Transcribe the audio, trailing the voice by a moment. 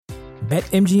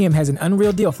BetMGM has an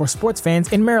unreal deal for sports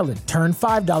fans in Maryland. Turn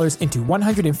 $5 into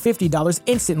 $150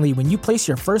 instantly when you place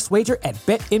your first wager at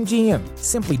BetMGM.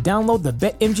 Simply download the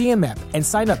BetMGM app and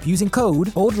sign up using code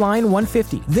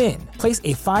OldLine150. Then, place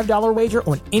a $5 wager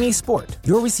on any sport.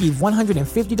 You'll receive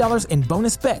 $150 in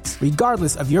bonus bets,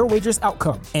 regardless of your wager's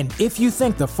outcome. And if you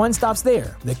think the fun stops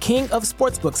there, the King of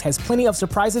Sportsbooks has plenty of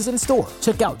surprises in store.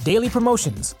 Check out daily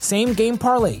promotions, same-game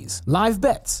parlays, live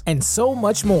bets, and so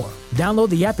much more. Download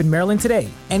the app in Maryland today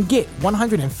and get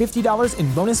 $150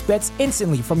 in bonus bets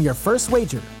instantly from your first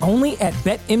wager. Only at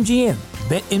BetMGM.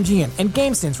 BetMGM and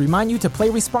GameSense remind you to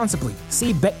play responsibly.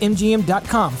 See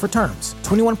BetMGM.com for terms.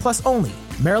 21 plus only.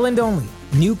 Maryland only.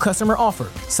 New customer offer.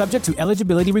 Subject to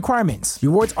eligibility requirements.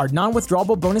 Rewards are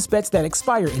non-withdrawable bonus bets that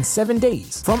expire in 7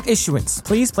 days. From issuance,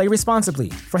 please play responsibly.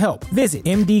 For help, visit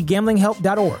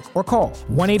mdgamblinghelp.org or call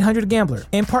 1-800-GAMBLER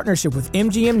in partnership with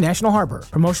MGM National Harbor.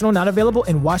 Promotional not available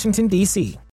in Washington,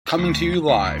 D.C. Coming to you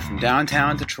live from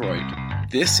downtown Detroit,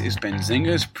 this is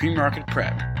Benzinga's Pre-Market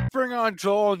Prep. Bring on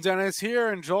Joel and Dennis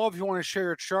here. And Joel, if you want to share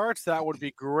your charts, that would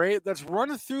be great. Let's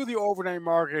run through the overnight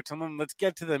market and then let's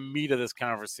get to the meat of this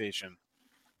conversation.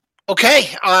 Okay,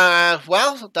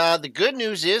 the good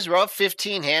news is we're up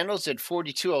 15 handles at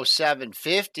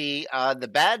 42.0750. The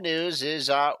bad news is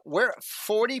we're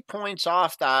 40 points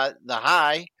off the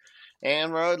high,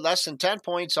 and we're less than 10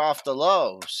 points off the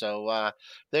low. So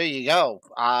there you go.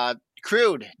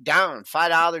 Crude down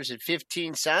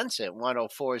 $5.15 at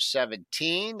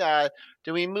 104.17.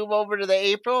 Do we move over to the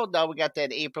April? No, we got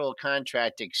that April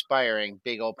contract expiring.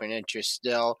 Big open interest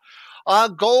still.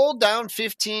 Gold down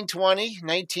 15.20,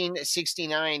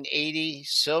 1969.80.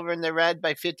 Silver in the red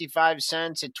by 55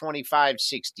 cents at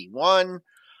 25.61.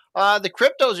 The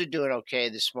cryptos are doing okay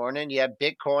this morning. You have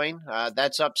Bitcoin,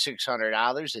 that's up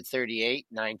 $600 at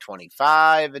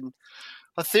 38,925, and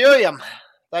Ethereum,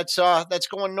 that's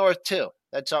going north too.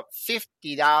 That's up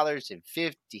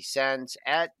 $50.50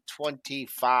 at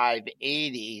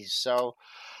 25.80. So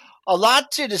a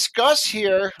lot to discuss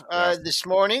here this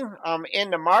morning in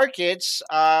the markets.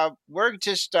 We're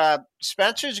just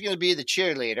Spencer's going to be the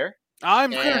cheerleader.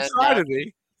 I'm going to try to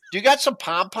be. Do you got some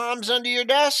pom-poms under your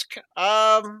desk?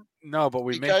 No, but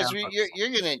we're gonna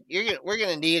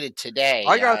need it today.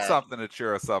 I got something to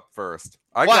cheer us up first.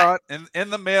 I got in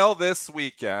the mail this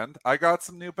weekend. I got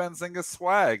some new Benzinga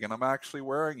swag, and I'm actually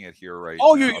wearing it here right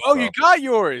now. You got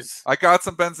yours. I got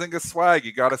some Benzinga swag.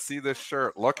 You got to see this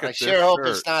shirt. Look at this shirt. I sure hope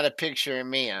it's not a picture of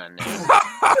me on there.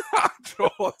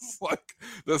 Joel's like,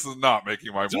 this is not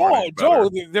making my morning better.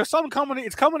 Joel, there's something coming.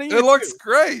 It's coming to you. It looks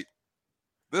great.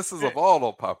 This is a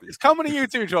volatile puppy. It's coming to you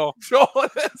too, Joel. Joel,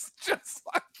 it is just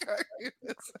like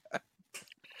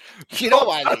you know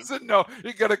why? Doesn't know.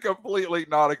 You got to completely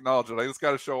not acknowledge it. I just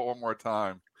got to show it one more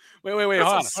time. Wait, hold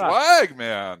on. Swag,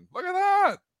 man. Look at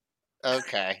that.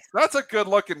 Okay. That's a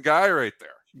good-looking guy right there.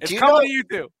 It's coming to you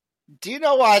too. Do you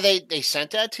know why they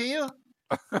sent that to you?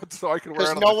 So I can wear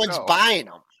it on Because no one's buying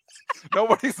them.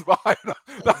 Nobody's buying them.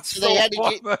 That's so they had to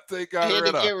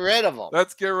get rid of them.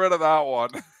 Let's get rid of that one.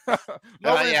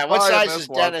 What size is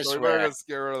Dennis wear? Let's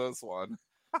get rid of this one.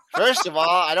 First of all,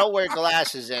 I don't wear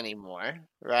glasses anymore,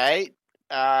 right?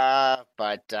 Well,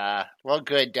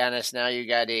 good, Dennis. Now you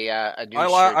got a new shirt.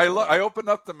 I opened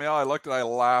up the mail. I looked and I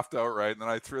laughed outright, and then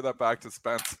I threw that back to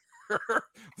Spencer,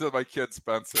 to my kid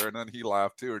Spencer, and then he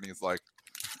laughed too, and he's like,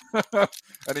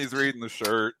 and he's reading the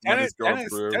shirt. Dennis,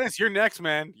 you're next,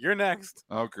 man. You're next.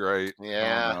 Oh, great.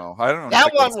 Yeah. I don't know.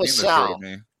 That one will sell.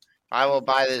 I will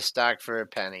buy this stock for a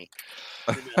penny.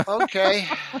 Okay.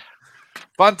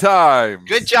 Fun time.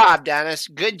 Good job, Dennis.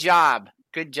 Good job.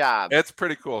 It's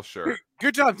pretty cool shirt.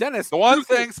 Good job, Dennis. The one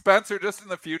thing, Spencer, just in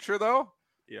the future though,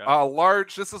 yeah,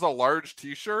 this is a large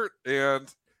T-shirt, and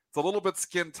it's a little bit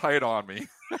skin tight on me.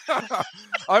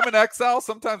 I'm an XL,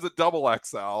 sometimes a double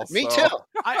XL. Me too.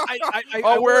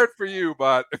 I'll wear it for you,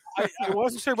 but I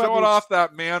wasn't sure about showing off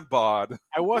that man bod.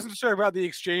 I wasn't sure about the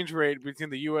exchange rate between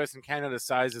the U.S. and Canada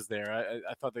sizes there.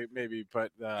 I thought they maybe,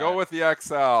 but go with the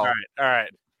XL. All right.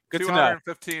 Good to know.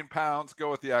 215 pounds.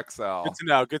 Go with the XL.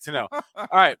 Good to know. All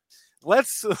right,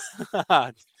 let's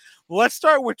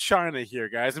start with China here,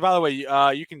 guys. And by the way,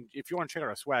 you can, if you want to check out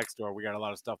our swag store, we got a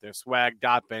lot of stuff there.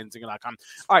 Swag.benzinga.com.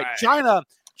 All right, China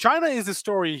is the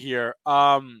story here.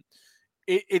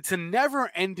 It's a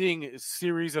never-ending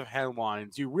series of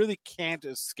headlines. You really can't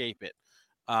escape it.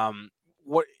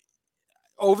 Over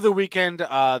the weekend,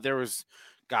 there was,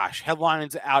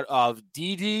 headlines out of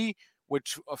Didi,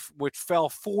 which fell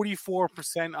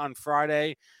 44% on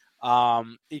Friday.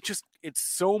 It's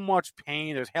so much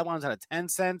pain. There's headlines out of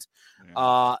Tencent,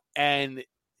 and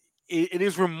it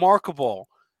is remarkable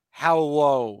how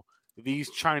low these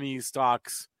Chinese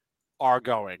stocks are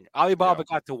going. Alibaba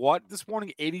got to what this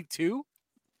morning? 82.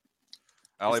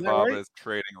 Alibaba right? is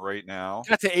trading right now.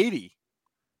 Got to 80.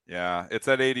 Yeah, it's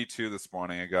at 82 this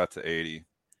morning. It got to 80.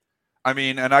 I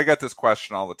mean, and I get this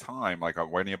question all the time, like,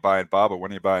 when are you buying Baba?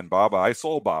 When are you buying Baba? I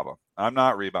sold Baba. I'm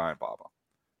not rebuying Baba.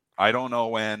 I don't know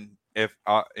when, if,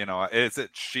 is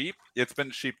it cheap? It's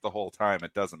been cheap the whole time.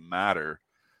 It doesn't matter.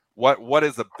 What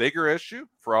is a bigger issue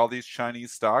for all these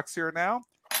Chinese stocks here now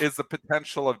is the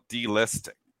potential of delisting.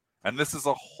 And this is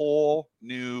a whole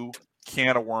new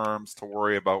can of worms to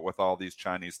worry about with all these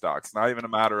Chinese stocks. Not even a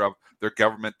matter of their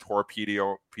government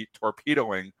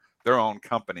torpedoing their own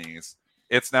companies.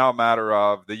 It's now a matter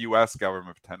of the U.S.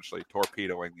 government potentially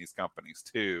torpedoing these companies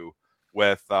too,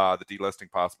 with the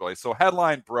delisting possibility. So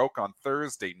headline broke on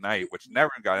Thursday night, which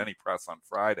never got any press on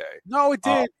Friday. No, it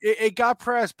did. It got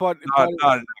press, but not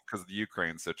enough because of the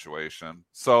Ukraine situation.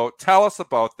 So tell us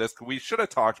about this. We should have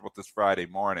talked about this Friday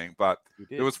morning, but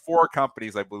there was 4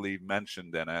 companies, I believe,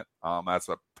 mentioned in it as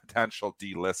a potential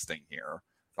delisting here.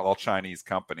 All Chinese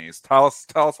companies. Tell us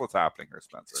what's happening here,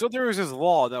 Spencer. So there was this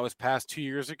law that was passed 2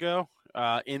 years ago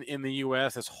in the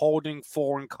U.S. as Holding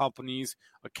Foreign Companies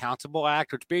Accountable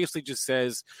Act, which basically just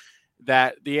says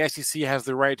that the SEC has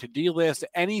the right to delist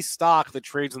any stock that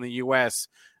trades in the U.S.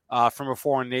 From a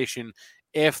foreign nation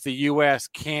if the U.S.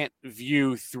 can't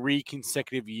view 3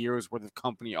 consecutive years worth of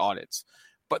company audits.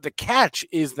 But the catch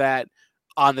is that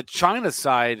on the China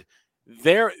side,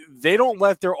 they don't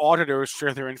let their auditors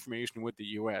share their information with the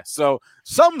U.S. So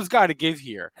something's got to give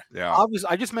here. Yeah. Obviously,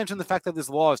 I just mentioned the fact that this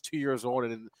law is 2 years old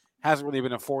and hasn't really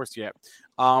been enforced yet.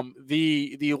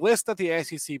 The list that the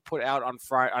SEC put out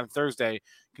on Thursday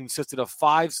consisted of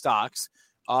 5 stocks,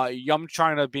 Yum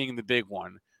China being the big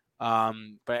one.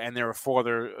 And there are 4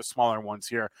 other smaller ones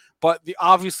here. But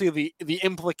obviously the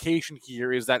implication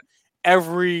here is that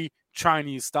every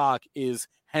Chinese stock is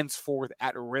henceforth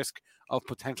at risk of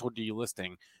potential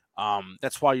delisting.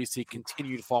 That's why you see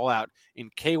continued fallout in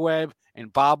KWeb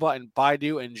and Baba and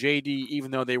Baidu and JD,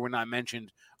 even though they were not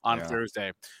mentioned on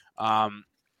Thursday. And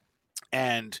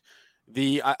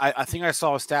I think I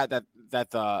saw a stat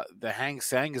that the Hang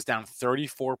Seng is down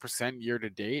 34% year to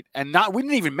date, and we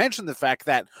didn't even mention the fact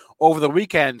that over the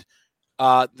weekend,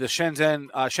 the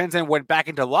Shenzhen went back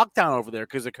into lockdown over there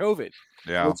because of COVID.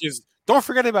 Yeah, which is, don't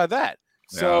forget about that.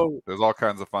 So there's all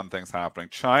kinds of fun things happening.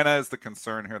 China is the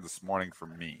concern here this morning for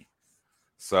me.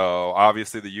 So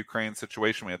obviously the Ukraine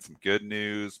situation, we had some good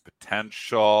news,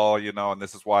 potential, and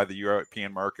this is why the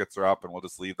European markets are up, and we'll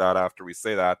just leave that after we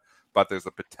say that. But there's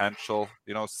a potential,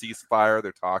 ceasefire.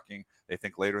 They're talking. They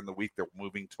think later in the week they're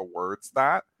moving towards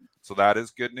that. So that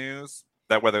is good news.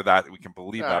 That whether that we can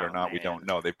believe that or not, we don't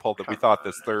know. They pulled we thought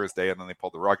this Thursday, and then they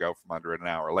pulled the rug out from under it an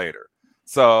hour later.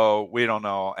 So we don't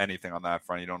know anything on that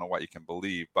front. You don't know what you can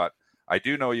believe, but I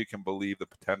do know you can believe the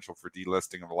potential for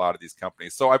delisting of a lot of these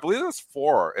companies. So I believe there's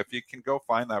 4. If you can go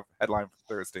find that headline from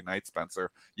Thursday night,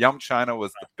 Spencer, Yum China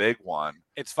was the big one.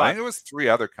 It's 5. I think it was 3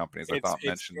 other companies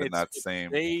mentioned in that same.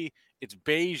 It's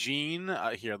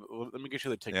Beijing. Here, let me get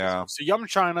you the tickets. Yeah. So Yum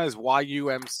China is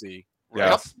YUMC. Right?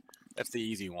 Yes. That's the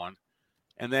easy one.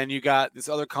 And then you got this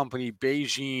other company,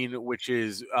 Beijing, which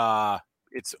is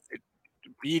it's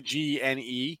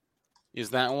BGNE is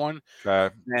that one.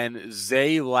 Okay. And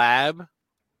Zlab,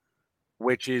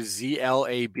 which is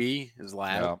ZLAB, is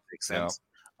lab. Yeah. Makes sense.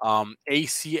 Yeah.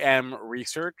 ACM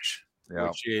Research, yeah.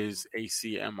 which is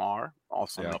ACMR,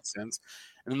 also makes sense.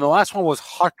 And then the last one was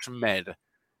HUTCHMED,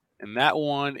 and that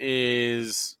one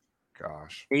is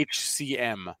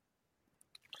HCM.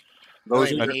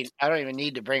 I don't even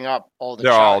need to bring up all the. They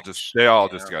all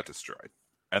just got destroyed,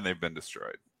 and they've been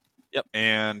destroyed. Yep.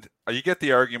 And you get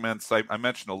the arguments. I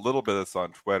mentioned a little bit of this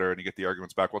on Twitter, and you get the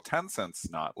arguments back. Well, Tencent's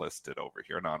not listed over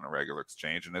here, not on a regular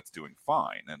exchange, and it's doing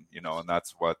fine. And and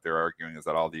that's what they're arguing is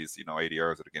that all these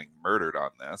ADRs that are getting murdered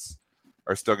on this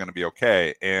are still going to be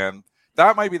okay. And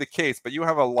that might be the case, but you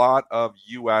have a lot of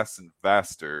U.S.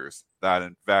 investors that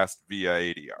invest via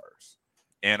ADRs.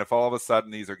 And if all of a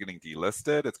sudden these are getting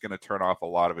delisted, it's going to turn off a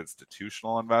lot of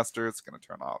institutional investors. It's going to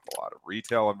turn off a lot of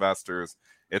retail investors.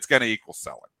 It's going to equal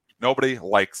selling. Nobody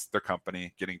likes their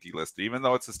company getting delisted, even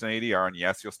though it's just an ADR. And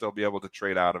yes, you'll still be able to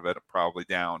trade out of it, probably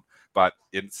down, but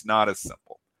it's not as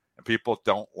simple. And people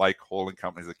don't like holding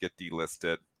companies that get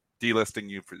delisted. Delisting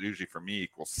usually for me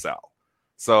equals sell.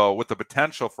 So with the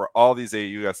potential for all these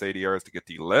US ADRs to get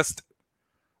delisted,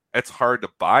 it's hard to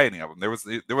buy any of them. There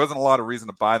wasn't a lot of reason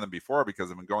to buy them before because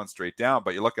they've been going straight down.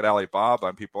 But you look at Alibaba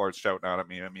and people are shouting out at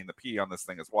me. I mean, the P on this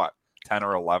thing is what, 10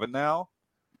 or 11 now?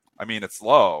 I mean, it's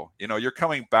low. You're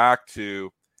coming back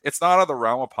to, it's not out of the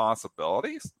realm of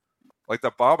possibilities. Like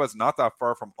the Baba is not that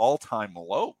far from all-time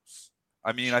lows.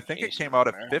 I mean, I think it Jeez, came out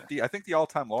at man. 50. I think the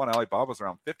all-time low on Alibaba was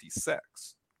around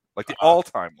 56, like the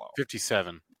all-time low.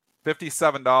 57.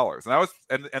 $57, and that was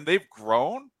and they've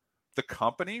grown the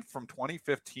company from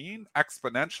 2015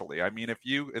 exponentially. I mean,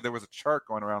 there was a chart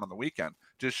going around on the weekend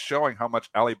just showing how much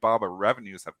Alibaba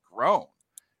revenues have grown,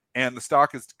 and the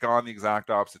stock has gone the exact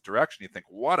opposite direction. You think,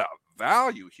 what a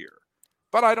value here.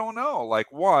 But I don't know.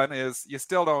 Like, one is you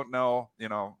still don't know,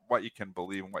 what you can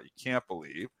believe and what you can't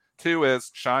believe. Two is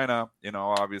China,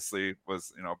 obviously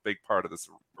was, a big part of this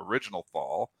original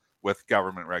fall with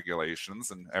government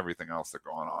regulations and everything else that's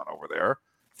going on over there.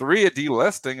 Three, a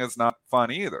delisting is not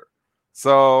fun either.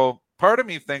 So part of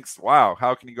me thinks, wow,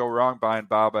 how can you go wrong buying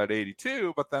Baba at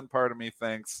 82? But then part of me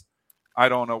thinks, I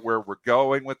don't know where we're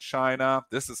going with China.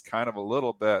 This is kind of a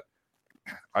little bit,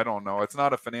 I don't know. It's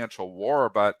not a financial war,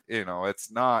 but,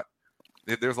 it's not.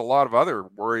 There's a lot of other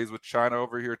worries with China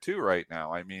over here too right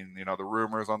now. I mean, the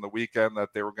rumors on the weekend that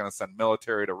they were going to send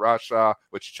military to Russia,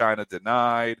 which China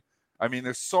denied. I mean,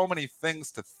 there's so many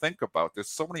things to think about.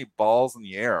 There's so many balls in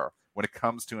the air when it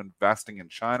comes to investing in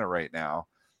China right now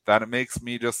that it makes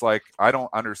me just like, I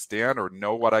don't understand or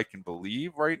know what I can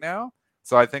believe right now.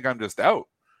 So I think I'm just out.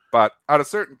 But at a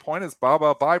certain point, is Baba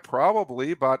a buy?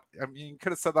 Probably. But I mean, you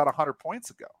could have said that 100 points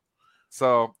ago.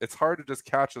 So it's hard to just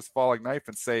catch this falling knife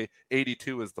and say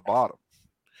 82 is the bottom.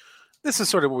 This is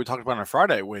sort of what we talked about on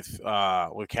Friday with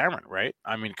Cameron, right?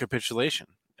 I mean, capitulation.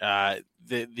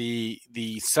 The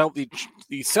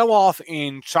sell off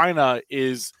in China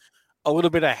is a little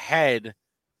bit ahead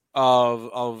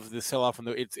of the sell off,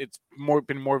 it's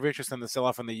been more vicious than the sell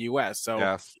off in the U.S. So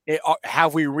yes.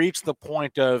 Have we reached the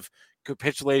point of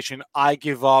capitulation? I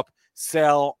give up,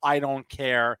 sell, I don't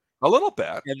care. A little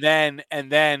bit, and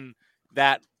then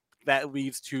that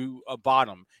leads to a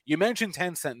bottom. You mentioned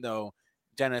Tencent though,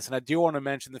 Dennis, and I do want to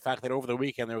mention the fact that over the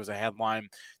weekend there was a headline: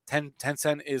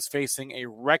 Tencent is facing a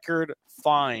record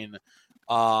fine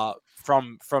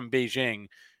from Beijing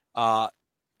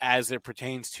as it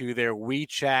pertains to their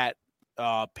WeChat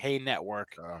Pay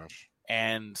network. Gosh.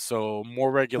 And so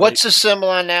more regulation. What's the symbol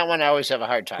on that one? I always have a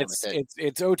hard time with it.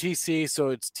 It's OTC, so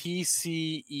it's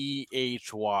TCEHY.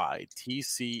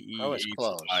 I was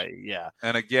close. Yeah.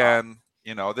 And again,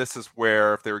 this is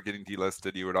where if they were getting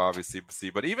delisted, you would obviously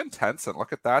see. But even Tencent,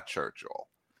 look at that chart, Joel.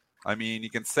 I mean, you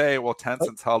can say, well,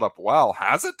 Tencent's held up well.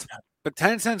 Has it? But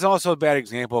Tencent's also a bad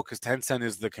example because Tencent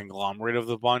is the conglomerate of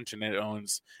the bunch, and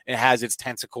it has its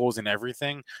tentacles in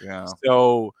everything. Yeah.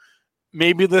 So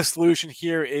maybe the solution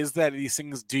here is that these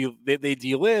things they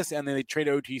delist and then they trade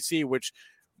OTC, which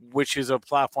is a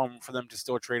platform for them to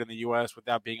still trade in the U.S.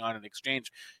 without being on an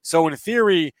exchange. So in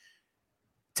theory,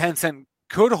 Tencent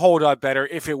could hold up better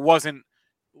if it wasn't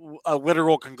a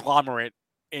literal conglomerate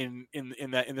in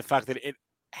the fact that it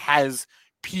has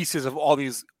pieces of all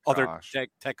these other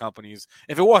tech companies.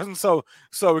 If it wasn't so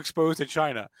exposed to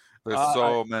China, there's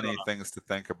so many things to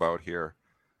think about here.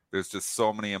 There's just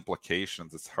so many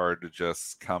implications. It's hard to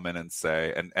just come in and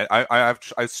say. And I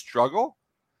struggle.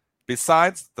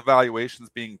 Besides the valuations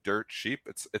being dirt cheap,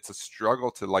 it's a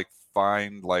struggle to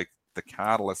find the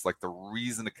catalyst, the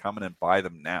reason to come in and buy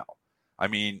them now. I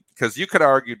mean, because you could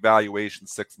argue valuation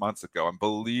 6 months ago, and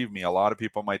believe me, a lot of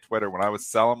people on my Twitter, when I was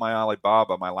selling my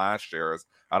Alibaba, my last shares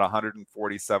at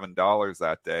 $147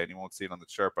 that day, and you won't see it on the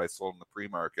chart, but I sold in the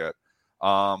pre-market.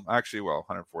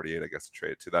 148, I guess, to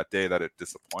trade to that day that it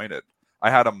disappointed. I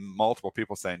had multiple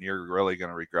people saying, you're really going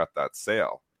to regret that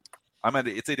sale.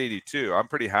 It's at 82. I'm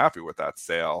pretty happy with that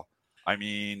sale. I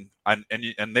mean, and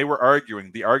they were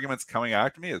arguing, the arguments coming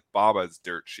after me is Baba is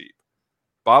dirt cheap.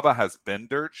 Baba has been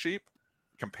dirt cheap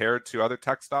compared to other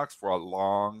tech stocks for a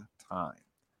long time.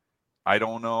 I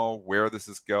don't know where this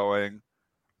is going.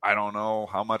 I don't know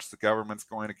how much the government's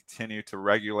going to continue to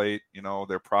regulate,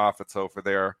 their profits over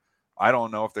there. I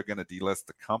don't know if they're going to delist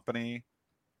the company.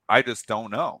 I just don't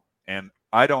know. And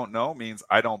I don't know means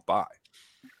I don't buy.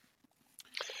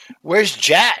 Where's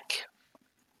Jack?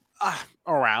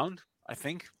 Around, I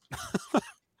think.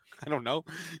 I don't know.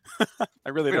 I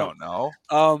really don't know.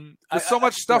 There's so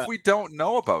much stuff we don't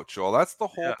know about, Joel. That's the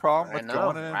whole problem with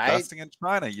going and investing in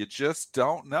China. You just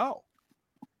don't know.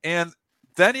 And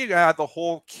then you add the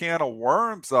whole can of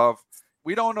worms of,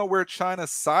 we don't know where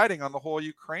China's siding on the whole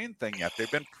Ukraine thing yet.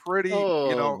 They've been pretty,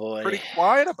 pretty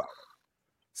quiet about it.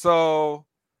 So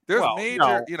there's we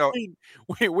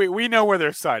know where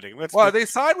they're siding. They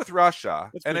side with Russia,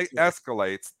 and it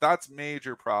escalates. That's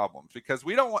major problems because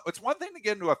we don't want. It's one thing to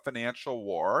get into a financial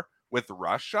war with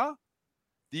Russia.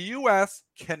 The U.S.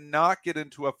 cannot get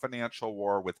into a financial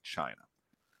war with China.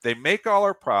 They make all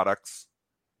our products.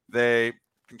 They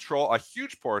control a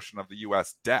huge portion of the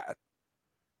U.S. debt.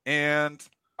 And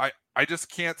I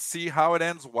just can't see how it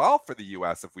ends well for the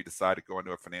U.S. if we decide to go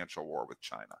into a financial war with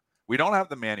China. We don't have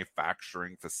the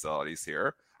manufacturing facilities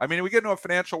here. I mean, we get into a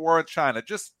financial war with China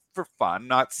just for fun,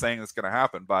 not saying it's going to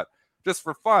happen, but just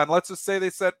for fun. Let's just say they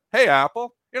said, hey,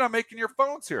 Apple, you're not making your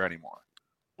phones here anymore.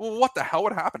 Well, what the hell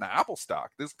would happen to Apple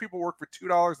stock? These people work for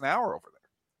 $2 an hour over there.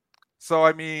 So,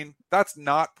 I mean, that's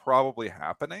not probably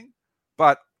happening,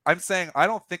 but I'm saying I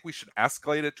don't think we should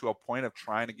escalate it to a point of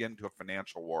trying to get into a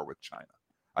financial war with China.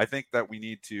 I think that we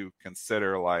need to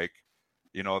consider, like,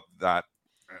 that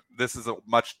this is a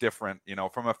much different,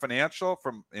 from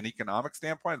an economic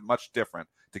standpoint, much different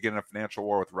to get in a financial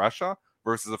war with Russia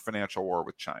versus a financial war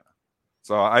with China.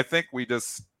 So I think we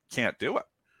just can't do it.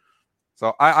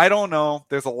 So I don't know.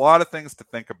 There's a lot of things to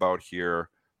think about here,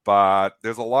 but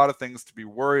there's a lot of things to be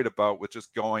worried about with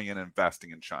just going and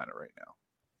investing in China right now.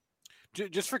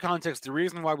 Just for context, the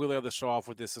reason why we laid the show off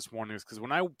with this morning is because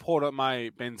when I pulled up my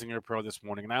Benzinger Pro this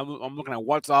morning, and I'm looking at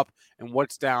what's up and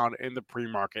what's down in the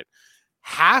pre-market,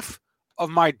 half of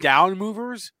my down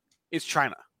movers is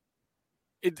China.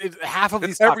 It's half of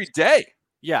these stocks. Every day.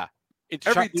 Yeah.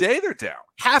 Every day they're down.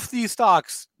 Half these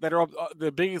stocks that are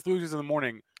the biggest losers in the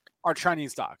morning are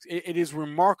Chinese stocks. It is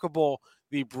remarkable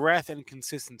the breadth and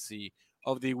consistency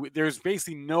of there's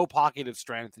basically no pocket of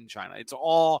strength in China.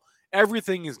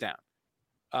 Everything is down.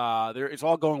 It's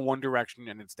all going one direction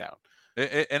and it's down.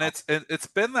 It's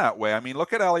been that way. I mean,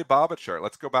 look at Alibaba chart.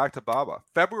 Let's go back to Baba.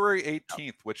 February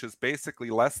 18th, which is basically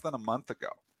less than a month ago,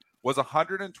 was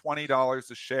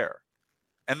 $120 a share.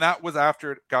 And that was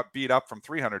after it got beat up from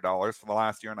 $300 for the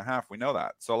last year and a half. We know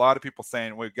that. So a lot of people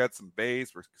saying we've got some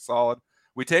base, we're solid.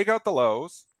 We take out the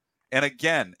lows. And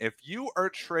again, if you are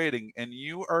trading and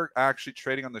you are actually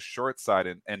trading on the short side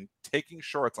and taking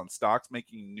shorts on stocks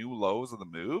making new lows of the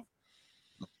move,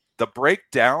 the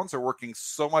breakdowns are working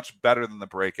so much better than the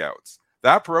breakouts.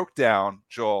 That broke down,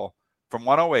 Joel, from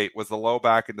 108 was the low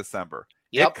back in December.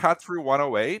 Yep. It cut through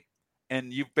 108,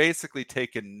 and you've basically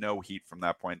taken no heat from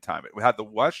that point in time. We had the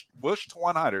whoosh to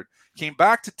 100, came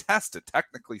back to test it.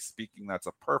 Technically speaking, that's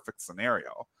a perfect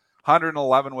scenario.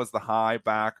 111 was the high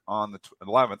back on the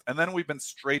 11th, and then we've been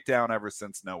straight down ever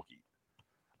since, no heat.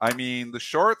 I mean, the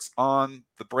shorts on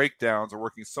the breakdowns are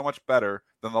working so much better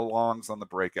than the longs on the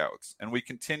breakouts. And we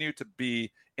continue to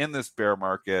be in this bear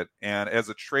market. And as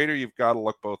a trader, you've got to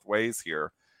look both ways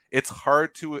here. It's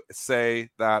hard to say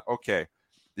that, okay,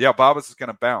 yeah, Baba's is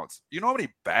going to bounce. You know how many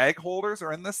bag holders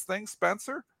are in this thing,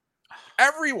 Spencer?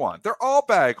 Everyone. They're all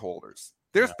bag holders.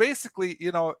 There's basically,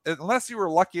 unless you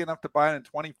were lucky enough to buy it in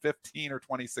 2015 or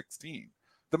 2016,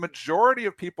 the majority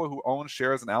of people who own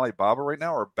shares in Alibaba right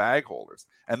now are bag holders,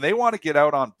 and they want to get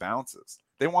out on bounces.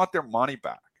 They want their money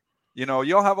back.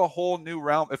 You'll have a whole new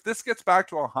realm. If this gets back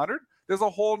to 100, there's a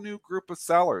whole new group of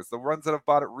sellers, the ones that have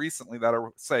bought it recently that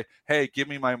are say, hey, give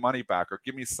me my money back or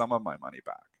give me some of my money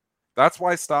back. That's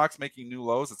why stocks making new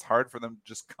lows, it's hard for them to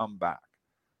just come back.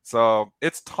 So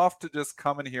it's tough to just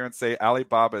come in here and say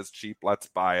Alibaba is cheap, let's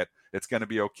buy it. It's going to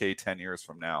be okay 10 years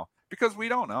from now, because we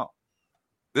don't know.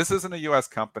 This isn't a U.S.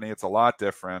 company. It's a lot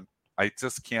different. I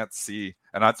just can't see.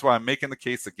 And that's why I'm making the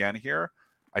case again here.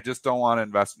 I just don't want to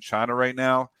invest in China right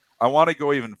now. I want to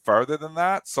go even farther than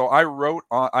that. So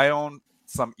I own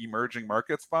some emerging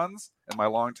markets funds in my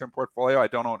long-term portfolio. I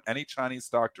don't own any Chinese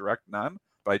stock direct, none,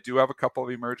 but I do have a couple of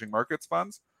emerging markets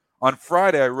funds. On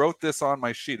Friday, I wrote this on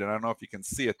my sheet, and I don't know if you can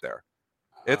see it there.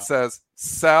 It says,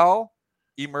 sell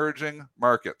emerging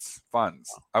markets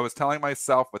funds. I was telling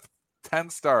myself with 10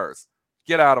 stars,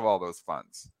 get out of all those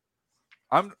funds.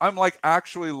 I'm like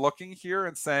actually looking here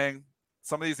and saying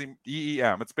some of these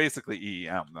EEM, it's basically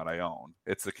EEM that I own.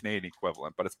 It's the Canadian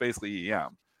equivalent, but it's basically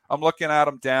EEM. I'm looking at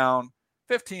them down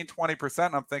 15,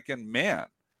 20%. I'm thinking, man,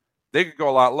 they could go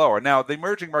a lot lower. Now, the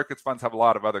emerging markets funds have a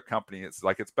lot of other companies.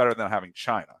 Like, it's better than having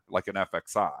China, like an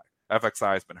FXI.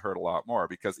 FXI has been hurt a lot more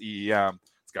because EEM,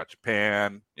 it's got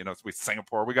Japan, with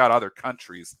Singapore. We got other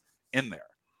countries in there.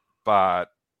 But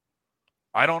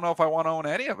I don't know if I want to own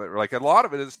any of it. Like, a lot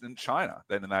of it is in China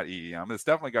than in that EEM. It's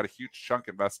definitely got a huge chunk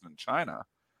invested in China.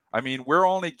 I mean, we're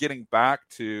only getting back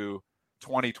to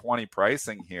 2020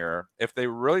 pricing here if they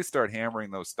really start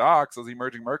hammering those stocks, those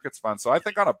emerging markets funds. So I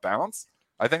think on a bounce,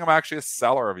 I think I'm actually a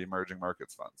seller of emerging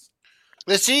markets funds.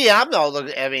 The CEM, though,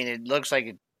 it looks like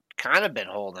it kind of been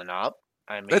holding up.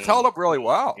 I mean, it's held up really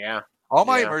well. Yeah. All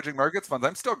my emerging markets funds,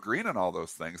 I'm still green in all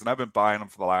those things, and I've been buying them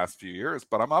for the last few years,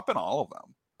 but I'm up in all of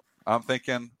them. I'm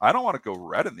thinking, I don't want to go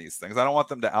red in these things. I don't want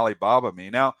them to Alibaba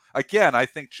me. Now, again, I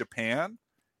think Japan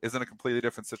is in a completely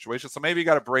different situation. So maybe you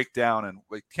got to break down and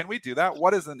can we do that?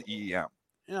 What is an EEM?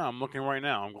 Yeah, I'm looking right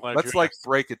now. I'm glad. Let's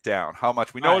break it down. How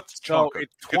much? We know it's chunk. So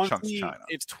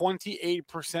it's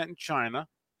 28% China.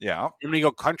 Yeah. You want me to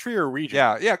go country or region?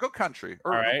 Yeah, go country.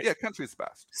 Or, All right. Yeah, country's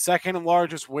best. Second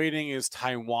largest weighting is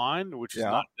Taiwan, which is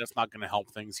that's not going to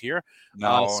help things here.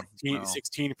 No,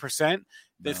 16%.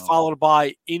 Then followed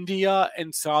by India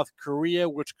and South Korea,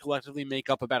 which collectively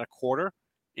make up about a quarter.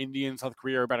 India and South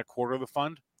Korea are about a quarter of the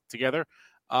fund together.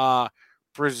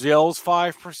 Brazil's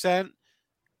 5%.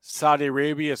 Saudi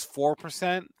Arabia is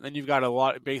 4%. Then you've got a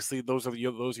lot. Basically, those are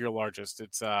your largest.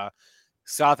 It's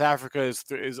South Africa is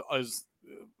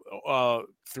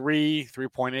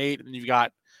 3.8, and you've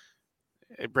got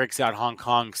it breaks out Hong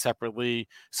Kong separately.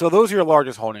 So those are your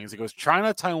largest holdings. It goes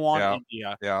China, Taiwan,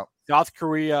 India, South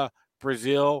Korea,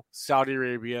 Brazil, Saudi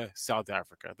Arabia, South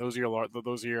Africa. Those are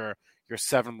your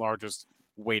 7 largest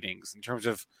weightings in terms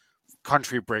of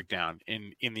country breakdown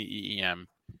in the EEM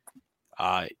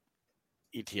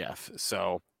ETF.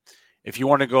 So if you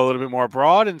want to go a little bit more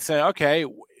broad and say, okay,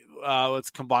 let's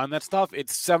combine that stuff,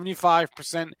 it's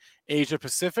 75% Asia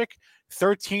Pacific,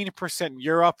 13%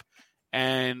 Europe,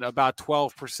 and about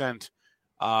 12%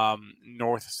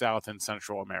 North, South, and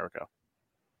Central America.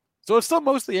 So it's still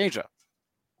mostly Asia.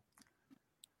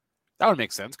 That would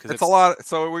make sense because it's a lot.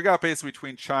 So we got basically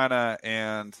between China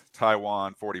and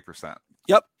Taiwan 40%.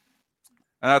 Yep.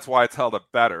 And that's why it's held up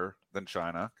better than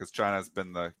China, because China's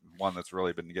been the one that's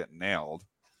really been getting nailed.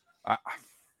 I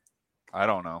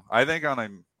don't know. I think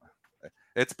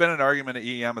it's been an argument that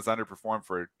EM has underperformed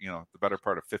for the better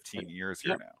part of 15 years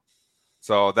here now.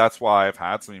 So that's why I've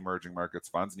had some emerging markets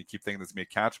funds, and you keep thinking this is going to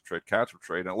be a catch-up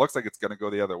trade, and it looks like it's going to go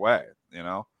the other way,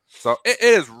 So it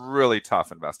is really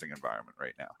tough investing environment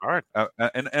right now. All right.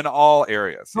 In all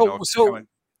areas.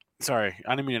 Sorry,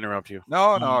 I didn't mean to interrupt you.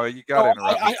 No, you got to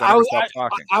interrupt.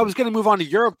 I was going to move on to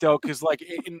Europe, though, because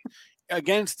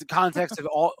against the context of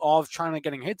all of China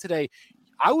getting hit today,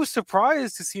 I was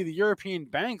surprised to see the European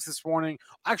banks this morning.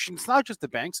 Actually, it's not just the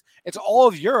banks; it's all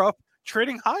of Europe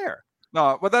trading higher.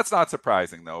 No, but that's not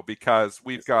surprising though, because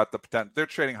we've got the potential. They're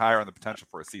trading higher on the potential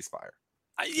for a ceasefire.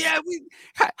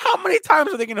 How many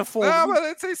times are they going to fool? No,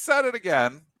 but they said it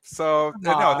again. So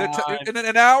in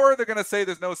an hour they're going to say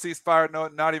there's no ceasefire, no,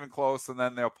 not even close, and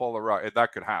then they'll pull the rug.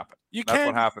 That could happen. That's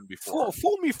what happened before.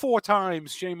 Fool me 4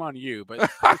 times, shame on you. But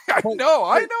I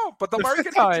know, but the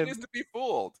market continues to be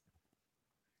fooled.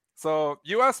 So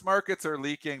U.S. markets are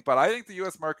leaking, but I think the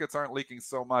U.S. markets aren't leaking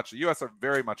so much. The U.S. are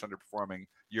very much underperforming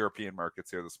European markets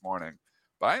here this morning.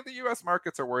 But I think the U.S.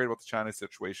 markets are worried about the China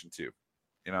situation too.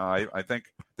 I think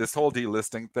this whole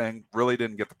delisting thing really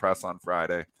didn't get the press on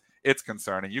Friday. It's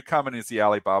concerning. You come in and see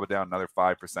Alibaba down another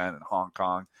 5% in Hong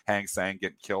Kong, Hang Seng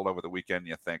getting killed over the weekend, and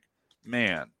you think,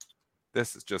 man,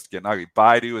 this is just getting ugly.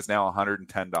 Baidu is now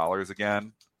 $110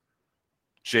 again.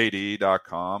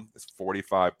 JD.com is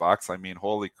 $45. I mean,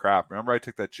 holy crap. Remember I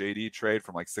took that JD trade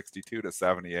from like 62 to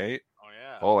 78? Oh,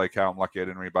 yeah. Holy cow, I'm lucky I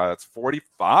didn't rebuy. That's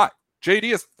 45.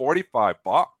 JD is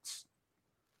 $45.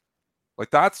 Like,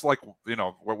 that's like,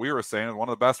 what we were saying is one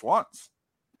of the best ones.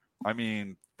 I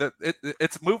mean,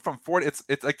 it's moved from 40. It's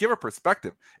I give a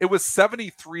perspective. It was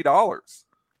 $73.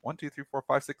 1, 2, 3, 4,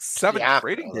 5, 6, 7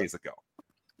 trading days ago.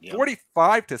 Yep.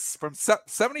 45 from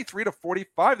 73 to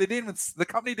 45. The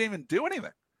company didn't even do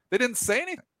anything. They didn't say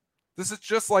anything. This is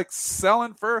just like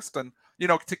selling first. And,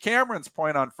 to Cameron's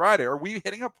point on Friday, are we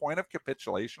hitting a point of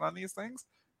capitulation on these things?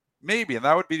 Maybe. And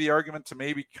that would be the argument to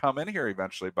maybe come in here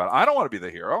eventually. But I don't want to be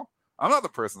the hero. I'm not the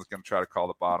person that's going to try to call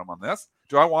the bottom on this.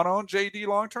 Do I want to own JD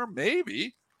long term?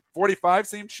 Maybe. 45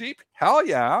 seems cheap. Hell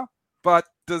yeah. But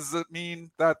does it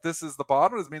mean that this is the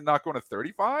bottom? Does it mean not going to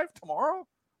 35 tomorrow?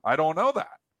 I don't know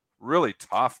that. Really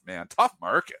tough, man. Tough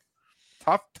market.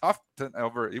 Tough to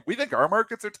over. We think our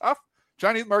markets are tough.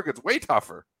 Chinese market's way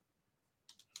tougher.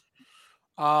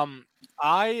 I'm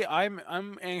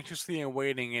anxiously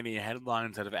awaiting any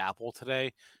headlines out of Apple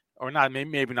today, or not.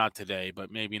 Maybe not today,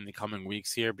 but maybe in the coming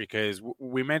weeks here, because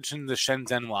we mentioned the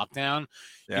Shenzhen lockdown.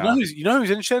 Yeah. You know who's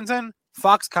in Shenzhen?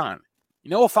 Foxconn. You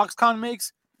know what Foxconn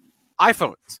makes?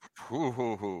 iPhones.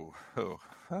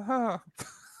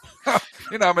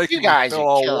 Making me feel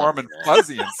all warm and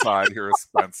fuzzy inside here,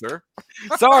 Spencer.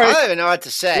 Sorry. I don't even know what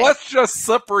to say. Let's just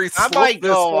slippery slope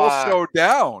this whole show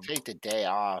down. Take the day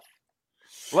off.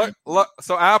 Look.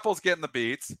 So Apple's getting the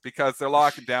beats because they're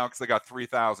locking down because they got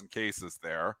 3,000 cases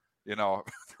there.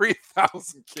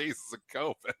 3,000 cases of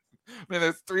COVID. I mean,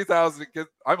 there's 3,000.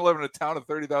 I'm living in a town of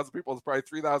 30,000 people. There's probably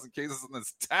 3,000 cases in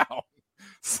this town.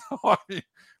 So, I mean,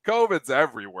 COVID's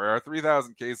everywhere.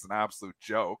 3,000 cases is an absolute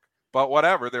joke. But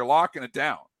whatever, they're locking it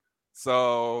down.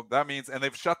 So that means, and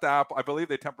they've shut the Apple, I believe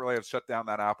they temporarily have shut down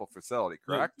that Apple facility,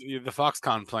 correct? The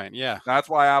Foxconn plant, yeah. That's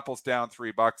why Apple's down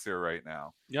 $3 here right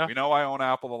now. Yeah. We know I own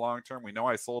Apple the long term. We know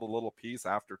I sold a little piece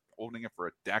after owning it for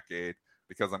a decade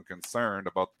because I'm concerned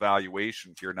about the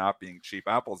valuation here not being cheap.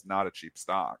 Apple's not a cheap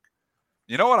stock.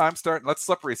 You know what I'm starting? Let's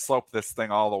slippery slope this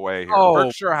thing all the way here. Oh.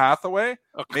 Berkshire Hathaway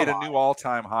made a come new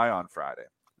all-time high on Friday.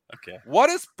 Okay. What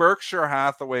is Berkshire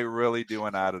Hathaway really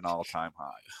doing at an all-time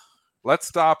high? Let's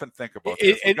stop and think about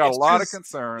this. We've got a lot of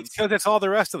concerns. Because it's all the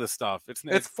rest of the stuff. It's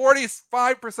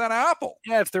 45% Apple.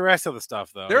 Yeah, it's the rest of the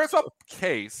stuff, though. There's a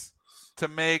case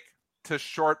to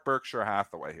short Berkshire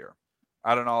Hathaway here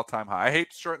at an all-time high. I hate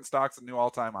shorting stocks at new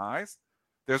all-time highs.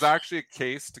 There's actually a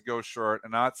case to go short.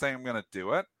 I'm not saying I'm going to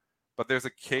do it, but there's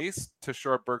a case to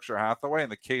short Berkshire Hathaway,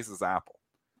 and the case is Apple.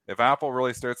 If Apple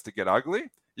really starts to get ugly,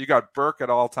 you got Berk at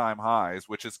all-time highs,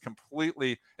 which is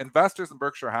completely – investors in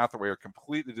Berkshire Hathaway are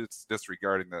completely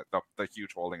disregarding the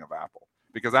huge holding of Apple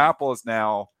because Apple is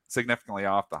now significantly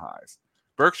off the highs.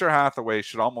 Berkshire Hathaway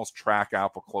should almost track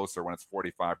Apple closer when it's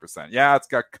 45%. Yeah, it's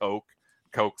got Coke.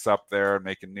 Coke's up there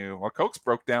making new – well, Coke's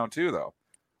broke down too, though.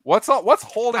 What's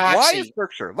holding – why is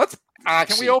Berkshire –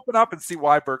 can we open up and see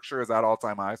why Berkshire is at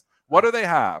all-time highs? What do they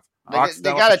have? They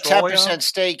got a 10%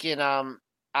 stake in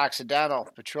Occidental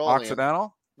Petroleum.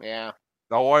 Occidental? Yeah.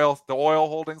 The oil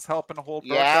holdings helping to hold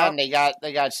Berk Yeah, up? and they got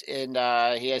he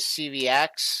has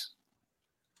CVX.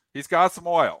 He's got some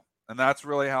oil, and that's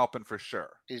really helping for sure.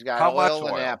 He's got How oil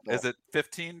much and oil? Apple. Is it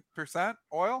 15%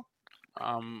 oil?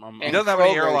 He doesn't have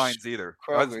any airlines either.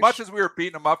 Kroger's. As much as we were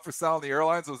beating him up for selling the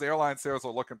airlines, those airline sales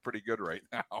are looking pretty good right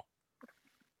now.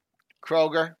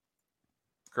 Kroger's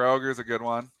a good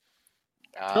one.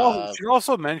 Should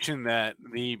also mention that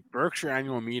the Berkshire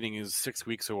annual meeting is 6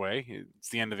 weeks away. It's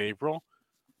the end of April.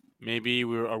 Maybe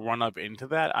we're a run up into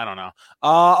that. I don't know.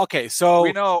 Okay, so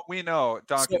we know,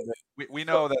 Duncan. We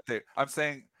know that they. I'm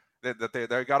saying that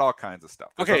they got all kinds of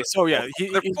stuff. Okay, so yeah,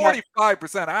 they're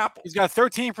 45% Apple. He's got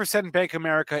 13% Bank of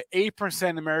America,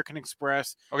 8% American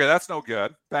Express. Okay, that's no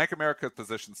good. Bank of America's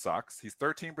position sucks. He's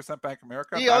 13% Bank of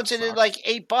America. He owns it at like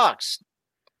 $8.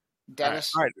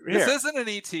 Dennis, all right, this isn't an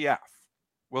ETF.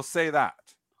 We'll say that.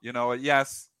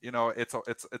 Yes, it's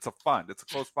a fund. It's a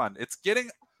closed fund.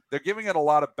 They're giving it a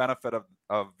lot of benefit of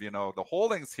the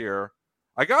holdings here.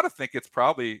 I got to think it's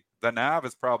probably the NAV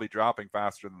is probably dropping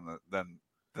faster than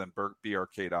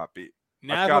BRK.B.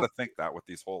 I've got to think that with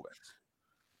these holdings.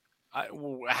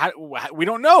 We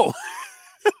don't know.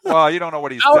 Well, you don't know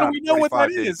what he's How done. do we know what that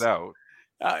is? Out.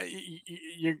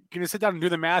 You're going to sit down and do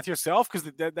the math yourself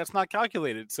because that's not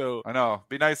calculated. So I know.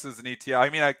 Be nice as an ETF.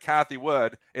 I mean, at Cathie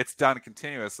Wood, it's done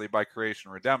continuously by creation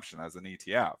and redemption as an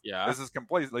ETF. Yeah. This is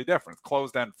completely different. It's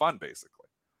closed-end fund, basically.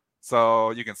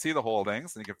 So you can see the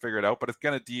holdings and you can figure it out, but it's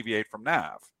going to deviate from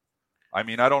NAV. I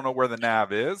mean, I don't know where the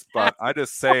NAV is, but I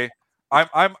just say I'm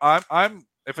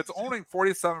if it's owning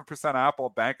 47% Apple,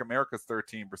 Bank of America's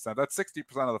 13%, that's 60%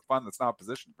 of the fund that's not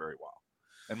positioned very well,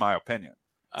 in my opinion.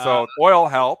 So oil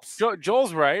helps.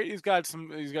 Joel's right. He's got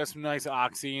some nice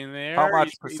Oxy in there. How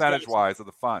much percentage wise of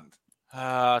the fund?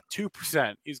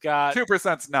 2%. He's got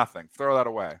 2%'s nothing. Throw that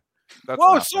away.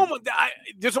 That's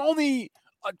there's only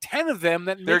 10 of them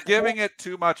that they're giving it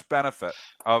too much benefit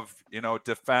of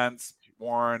defense,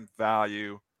 warrant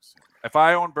value. If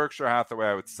I own Berkshire Hathaway,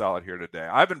 I would sell it here today.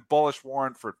 I've been bullish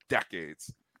Warren for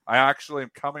decades. I actually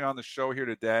am coming on the show here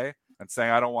today and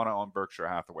saying I don't want to own Berkshire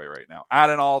Hathaway right now at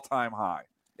an all-time high.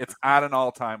 It's at an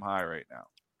all-time high right now.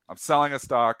 I'm selling a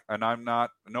stock, and I'm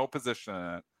no position in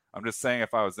it. I'm just saying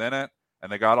if I was in it,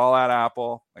 and they got all that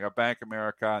Apple, they got Bank of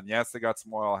America, and yes, they got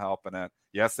some oil help in it.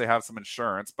 Yes, they have some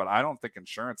insurance, but I don't think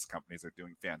insurance companies are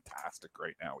doing fantastic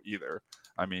right now either.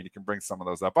 I mean, you can bring some of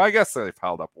those up. I guess they've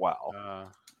held up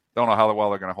well. Don't know how well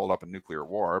they're going to hold up in nuclear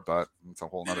war, but it's a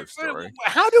whole other story.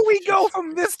 How do we go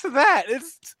from this to that?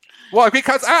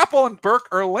 Because Apple and Berk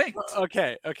are linked.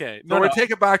 Okay. So we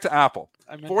take it back to Apple.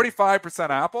 45%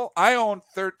 Apple. I own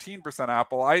 13%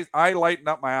 Apple. I lighten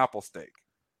up my Apple stake.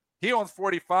 He owns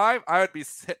 45. I would be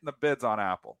hitting the bids on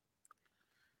Apple.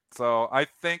 So I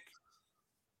think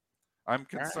I'm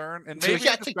concerned. And maybe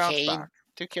just bounce back.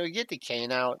 Can we get the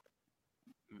cane out?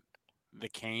 The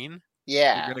cane?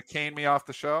 Yeah. You're going to cane me off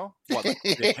the show? What? Do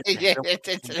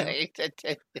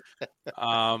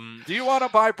you want to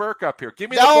buy Berk up here? Give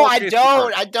me the bull case.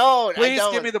 I don't. Please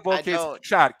give me the bull case.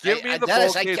 Chat. Give me the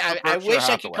bull case. I wish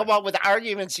I could come up with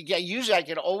arguments again. Usually I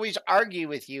can always argue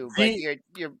with you, but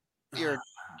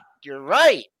you're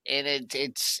right. And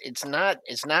it's not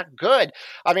good.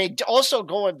 I mean, also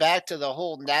going back to the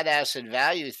whole net asset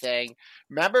value thing.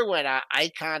 Remember when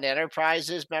Icon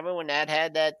Enterprises? Remember when that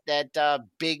had that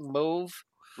big move,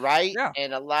 right? Yeah.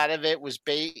 And a lot of it was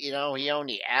he owned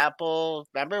the Apple.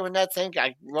 Remember when that thing?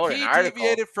 I wrote an article. He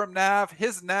deviated from NAV.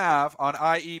 His NAV on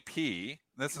IEP.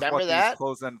 This is what these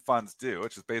closed-end funds do,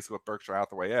 which is basically what Berkshire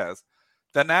Hathaway is.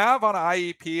 The NAV on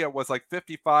IEP, it was like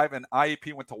 55, and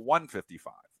IEP went to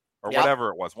 155 or whatever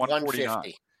it was, 149.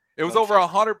 150. It was over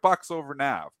 $100 over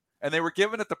NAV. And they were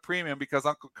giving it the premium because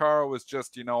Uncle Carl was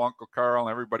just, Uncle Carl,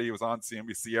 and everybody was on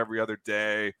CNBC every other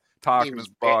day, talking his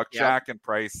book, jacking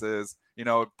prices,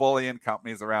 bullying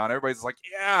companies around. Everybody's like,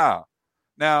 yeah.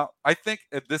 Now, I think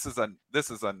that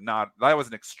was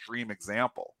an extreme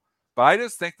example, but I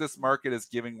just think this market is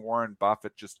giving Warren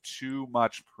Buffett just too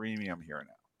much premium here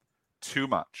now. Too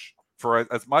much.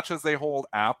 For as much as they hold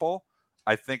Apple,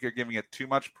 I think they're giving it too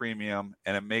much premium,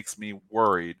 and it makes me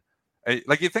worried.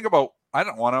 Like, you think about, I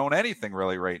don't want to own anything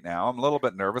really right now. I'm a little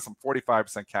bit nervous. I'm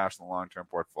 45% cash in the long-term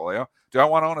portfolio. Do I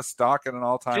want to own a stock at an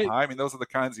all-time high? I mean, those are the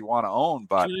kinds you want to own.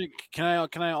 But can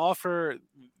I offer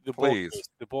the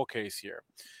bull case here?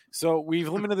 So we've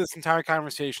limited this entire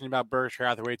conversation about Berkshire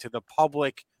Hathaway to the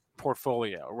public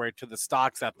portfolio, right, to the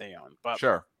stocks that they own. But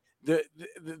sure,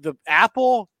 the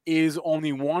Apple is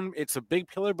only one. It's a big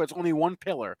pillar, but it's only one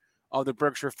pillar of the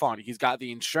Berkshire fund. He's got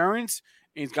the insurance.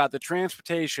 He's got the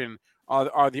transportation.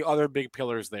 Are the other big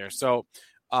pillars there. So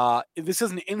this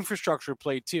is an infrastructure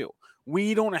play too.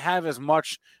 We don't have as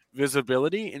much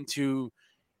visibility into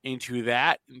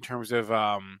that in terms of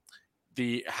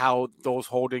how those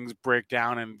holdings break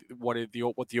down and what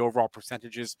the overall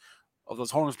percentages of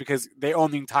those holdings, because they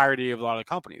own the entirety of a lot of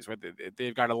companies, right?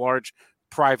 They've got a large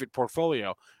private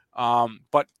portfolio.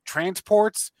 But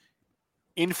transports,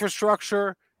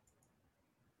 infrastructure,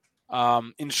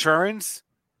 insurance,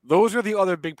 those are the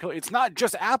other big pillars. It's not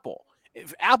just Apple.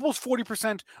 If Apple's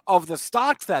 40% of the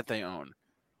stocks that they own,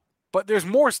 but there's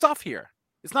more stuff here.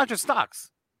 It's not just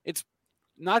stocks. It's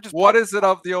not just. What is it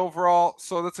of the overall?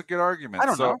 So that's a good argument. I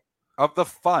don't know. Of the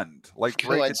fund, like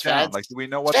break it down. Like, do we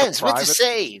know what Spence, the private? what to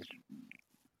say?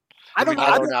 I don't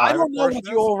know what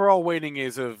the overall weighting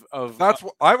is of. That's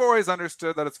what I've always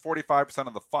understood, that it's 45%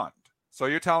 of the fund. So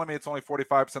you're telling me it's only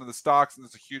 45% of the stocks, and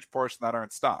there's a huge portion that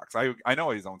aren't stocks. I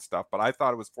know he's owned stuff, but I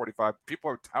thought it was 45. People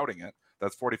are touting it.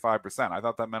 That's 45%. I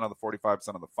thought that meant of the 45%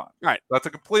 of the fund. Right. That's a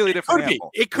completely different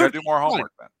animal. It could do more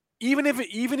homework then. Even if it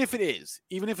is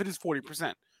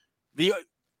 40%,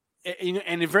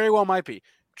 and it very well might be.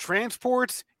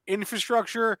 Transports,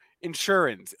 infrastructure,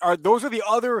 insurance those are the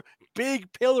other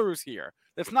big pillars here.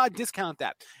 Let's not discount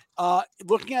that.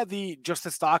 Looking at the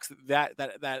stocks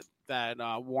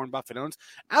that Warren Buffett owns,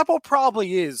 Apple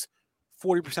probably is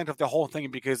 40% of the whole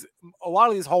thing, because a lot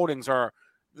of these holdings are,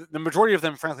 the majority of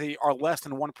them, frankly, are less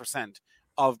than 1%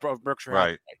 of Berkshire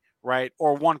Hathaway, right?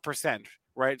 Or 1%,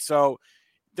 right? So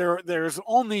there's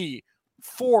only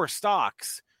 4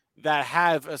 stocks that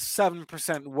have a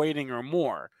 7% weighting or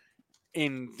more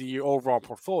in the overall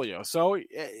portfolio. So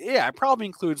yeah, it probably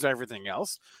includes everything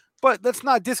else, but let's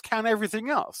not discount everything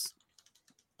else.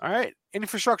 All right,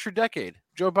 infrastructure decade.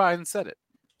 Joe Biden said it.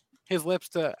 His lips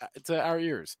to our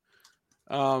ears.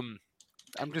 I'm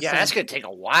just saying, that's going to take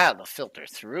a while to filter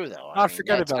through, though. I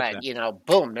forget about that.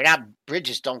 Boom,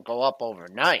 bridges don't go up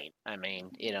overnight. I mean,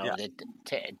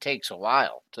 it takes a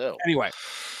while too. Anyway,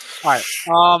 all right.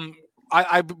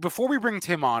 I before we bring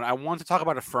Tim on, I want to talk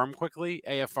about Affirm quickly.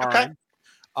 AFRM.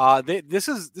 Okay. This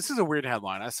is a weird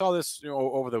headline. I saw this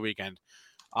over the weekend.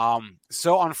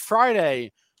 So on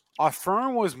Friday,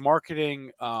 Affirm was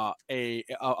marketing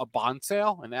a bond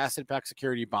sale, an asset-backed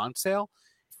security bond sale,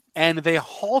 and they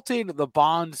halted the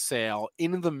bond sale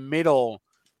in the middle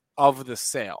of the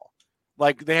sale.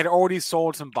 Like, they had already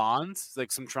sold some bonds,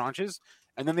 like some tranches,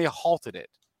 and then they halted it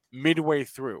midway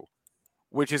through,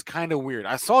 which is kind of weird.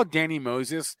 I saw Danny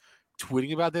Moses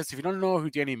tweeting about this. If you don't know who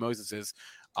Danny Moses is,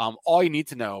 all you need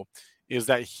to know is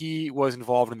that he was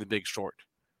involved in The Big Short.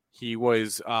 He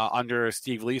was under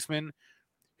Steve Leisman,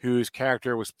 whose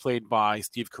character was played by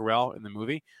Steve Carell in the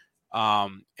movie.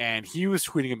 And he was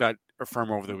tweeting about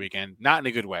Affirm over the weekend, not in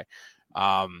a good way.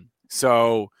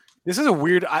 So this is a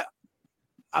weird.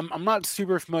 I'm not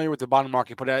super familiar with the bond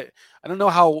market, but I don't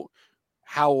know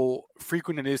how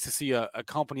frequent it is to see a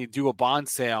company do a bond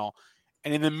sale,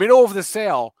 and in the middle of the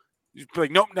sale, you'd be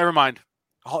like, nope, never mind,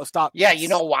 stop. Yeah, you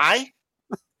know why?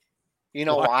 You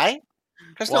know why?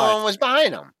 Because no one was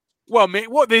buying them. Well,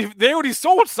 they already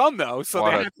sold some though,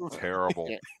 so terrible.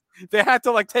 They had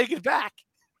to take it back.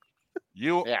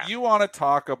 You want to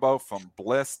talk about from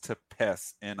bliss to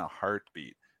piss in a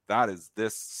heartbeat? That is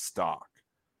this stock,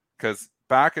 because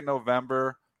back in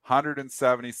November,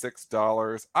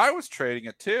 $176. I was trading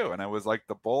it too, and it was like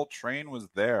the bull train was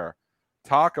there.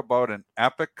 Talk about an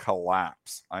epic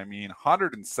collapse. I mean,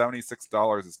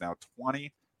 $176 is now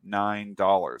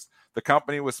 $29. The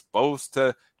company was supposed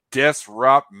to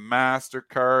disrupt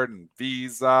MasterCard and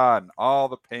Visa and all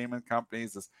the payment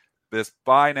companies. This this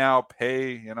buy now,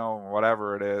 pay,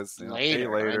 whatever it is, pay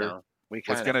later. I later know.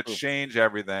 was going to change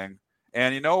everything.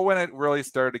 And when it really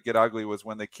started to get ugly was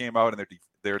when they came out and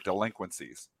their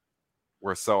delinquencies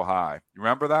were so high. You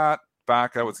remember that?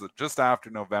 That was just after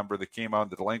November. They came out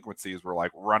and the delinquencies were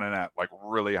like running at like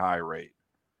really high rate.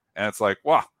 And it's like,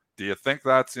 wow, do you think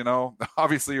that's,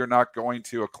 obviously you're not going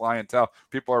to a clientele.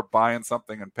 People are buying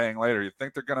something and paying later. You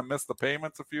think they're going to miss the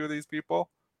payments, a few of these people?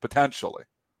 Potentially.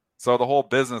 So the whole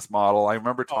business model, I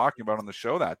remember talking about on the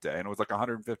show that day, and it was like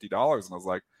 $150. And I was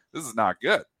like, this is not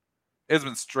good. It's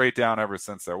been straight down ever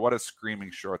since there. What a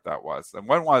screaming short that was. And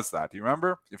when was that? Do you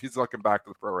remember? If he's looking back to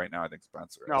the pro right now, I think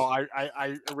Spencer is. No,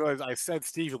 I realized I said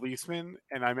Steve Leisman,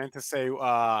 and I meant to say,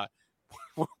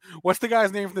 what's the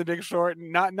guy's name from The Big Short?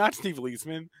 Not Steve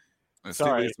Leisman.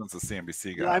 Sorry. Steve Leisman's the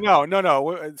CNBC guy. I know.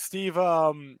 No. Steve,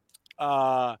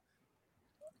 I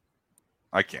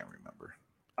can't remember.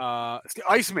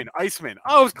 Iceman.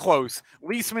 Oh, it was close.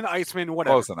 Leisman, Iceman,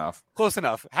 whatever. Close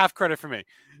enough. Half credit for me.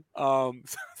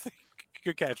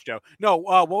 Good catch, Joe. No,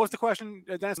 what was the question,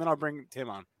 Dennis? And then I'll bring Tim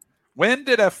on. When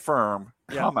did a firm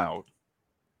come out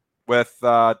with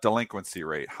delinquency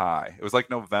rate high? It was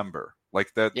like November.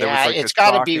 Like that. Yeah, there was like it's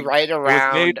got to be right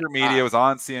around. It was major media. It was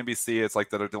on CNBC. It's like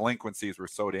that. The delinquencies were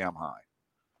so damn high.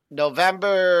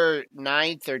 November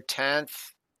 9th or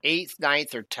 10th, 8th,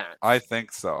 9th or 10th. I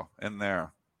think so. In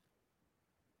there.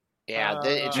 Yeah,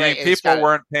 people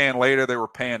weren't paying later; they were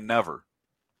paying never.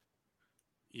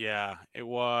 Yeah, it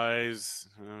was.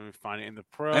 Let me find it in the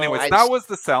pro. Anyways, that was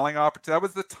the selling opportunity. That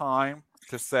was the time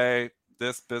to say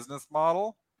this business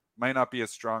model might not be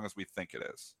as strong as we think it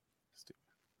is.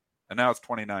 And now it's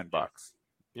 $29.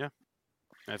 Yeah,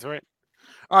 that's right.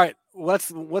 All right,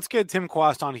 let's get Tim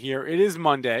Quast on here. It is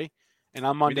Monday, and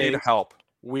on Monday we need help.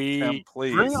 We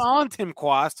please bring on Tim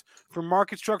Quast for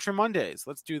Market Structure Mondays.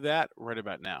 Let's do that right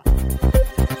about now.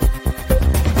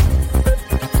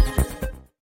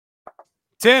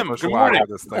 Tim, good morning.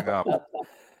 This thing up.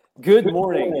 Good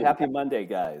morning. Happy Monday,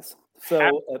 guys. So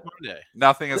happy Monday.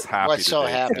 Nothing is happy. What's so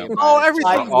happy?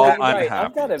 Everything's all right. unhappy.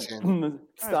 I've got to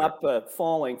stop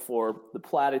falling for the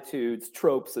platitudes,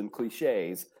 tropes, and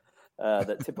cliches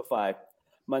that typify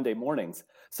Monday mornings.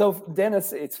 So,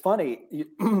 Dennis, it's funny.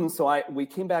 We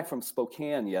came back from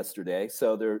Spokane yesterday.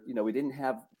 So we didn't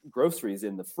have groceries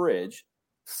in the fridge.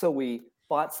 So we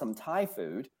bought some Thai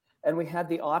food, and we had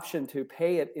the option to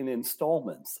pay it in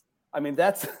installments. I mean,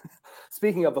 that's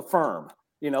speaking of a firm.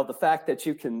 The fact that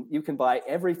you can buy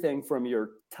everything from your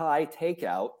Thai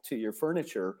takeout to your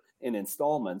furniture in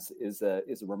installments is a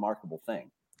remarkable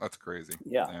thing. That's crazy.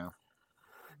 Yeah.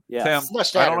 Tim,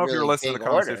 I don't know if you're listening to the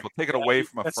conversation. We'll take it away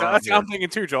from a firm. That's what I'm thinking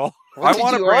too, Joel. I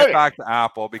want to bring it back to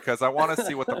Apple because I want to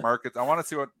see what the market. I want to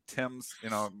see what Tim's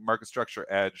market structure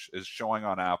edge is showing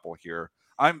on Apple here.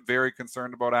 I'm very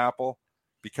concerned about Apple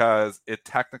because it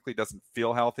technically doesn't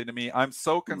feel healthy to me. I'm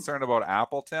so concerned about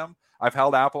Apple, Tim. I've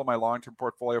held Apple in my long-term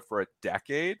portfolio for a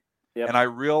decade, and I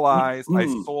realized I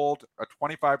sold a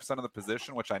 25% of the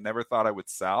position, which I never thought I would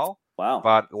sell. Wow.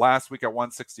 But last week at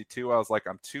 162, I was like,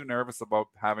 I'm too nervous about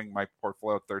having my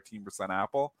portfolio 13%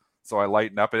 Apple. So I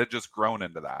lightened up. It had just grown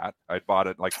into that. I bought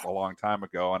it like a long time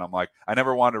ago, and I'm like, I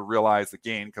never wanted to realize the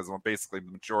gain because basically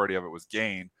the majority of it was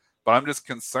gain. But I'm just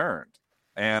concerned.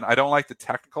 And I don't like the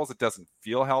technicals. It doesn't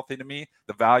feel healthy to me.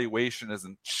 The valuation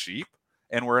isn't cheap.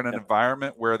 And we're in an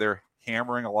environment where they're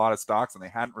hammering a lot of stocks and they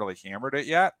hadn't really hammered it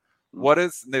yet.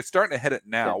 They're starting to hit it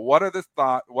now. What are the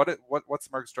what's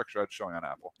the market structure that's showing on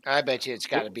Apple? I bet you it's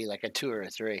got to be like a 2 or a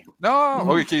 3.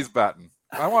 No, he's betting.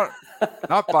 I want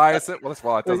not bias it. Well,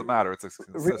 it doesn't matter. It's a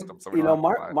system. So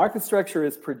market structure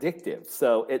is predictive,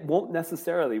 so it won't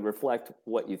necessarily reflect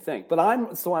what you think. But I'm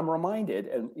reminded,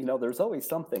 and there's always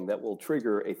something that will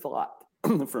trigger a thought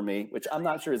for me, which I'm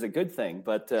not sure is a good thing.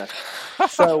 But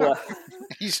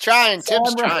he's trying.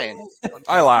 Tim's trying.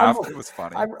 I laughed. It was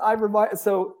funny. I remind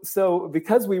so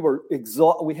because we were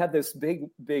we had this big.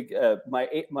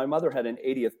 My mother had an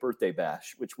 80th birthday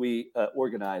bash, which we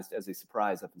organized as a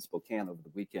surprise up in Spokane over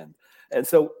the weekend, and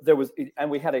so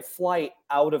we had a flight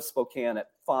out of Spokane at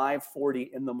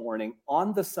 5:40 in the morning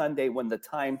on the Sunday when the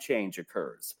time change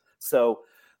occurs. So.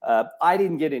 I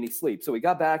didn't get any sleep. So we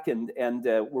got back and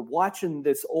we're watching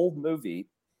this old movie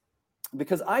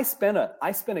because I spent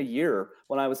a year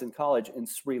when I was in college in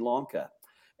Sri Lanka.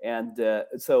 And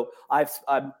so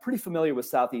I'm pretty familiar with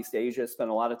Southeast Asia, spent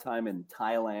a lot of time in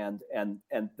Thailand. And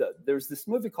there's this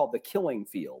movie called The Killing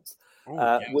Fields,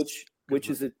 which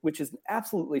is an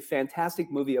absolutely fantastic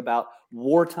movie about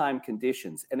wartime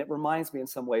conditions. And it reminds me in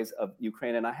some ways of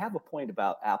Ukraine. And I have a point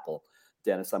about Apple.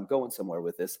 Dennis, I'm going somewhere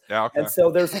with this. Yeah, okay. And so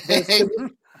there's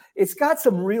it's got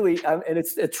some really, and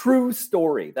it's a true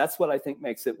story. That's what I think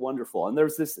makes it wonderful. And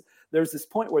there's this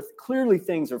point where clearly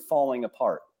things are falling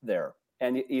apart there.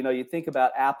 And, you think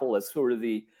about Apple as sort of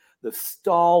the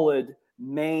stolid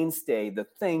mainstay, the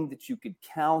thing that you could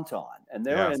count on. And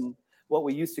they're in what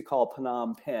we used to call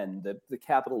Phnom Penh, the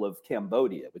capital of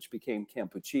Cambodia, which became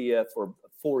Kampuchea for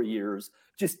 4 years,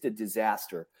 just a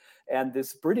disaster. And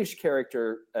this British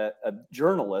character, a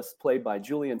journalist played by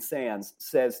Julian Sands,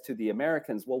 says to the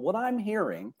Americans, well, what I'm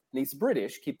hearing, and he's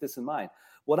British, keep this in mind,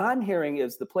 what I'm hearing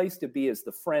is the place to be is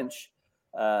the French,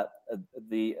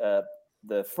 the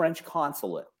French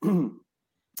consulate.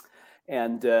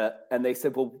 And they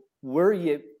said, well, where are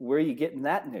you getting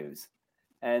that news?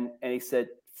 And he said,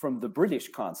 from the British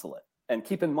consulate. And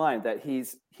keep in mind that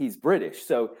he's British.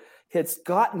 So it's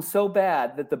gotten so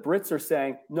bad that the Brits are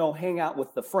saying, no, hang out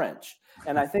with the French.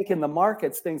 And I think in the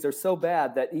markets, things are so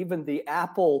bad that even the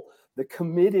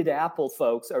committed Apple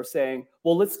folks are saying,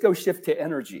 well, let's go shift to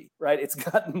energy, right? It's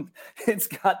gotten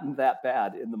that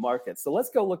bad in the market. So let's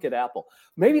go look at Apple.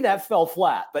 Maybe that fell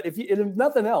flat, but if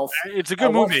nothing else, it's a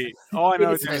good movie. All I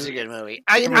know is it's a good movie.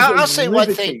 I'll say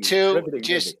one thing too,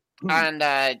 just on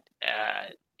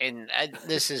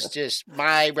this is just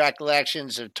my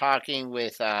recollections of talking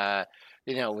with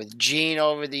with Gene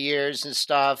over the years and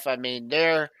stuff. I mean,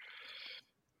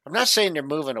 I'm not saying they're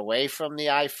moving away from the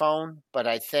iPhone, but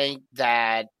I think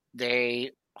that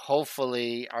they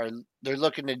hopefully they're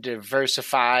looking to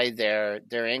diversify their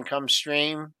income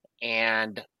stream.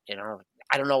 And,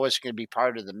 I don't know what's going to be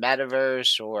part of the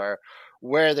metaverse or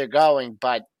where they're going,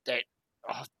 but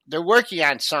they're working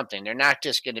on something. They're not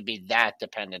just going to be that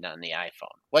dependent on the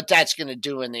iPhone. What that's going to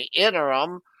do in the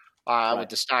interim, with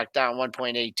the stock down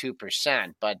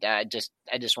 1.82%, but I just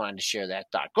wanted to share that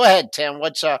thought. Go ahead, Tim.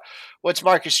 What's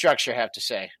market structure have to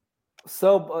say?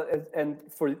 So, and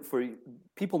for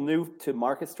people new to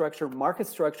market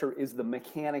structure is the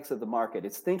mechanics of the market.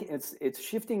 It's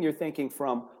shifting your thinking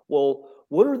from, well,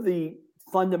 what are the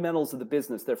fundamentals of the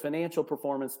business, their financial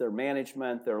performance, their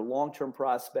management, their long-term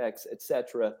prospects,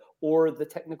 etc., or the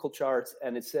technical charts,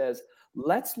 and it says,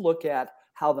 let's look at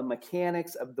how the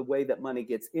mechanics of the way that money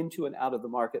gets into and out of the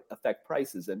market affect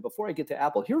prices. And before I get to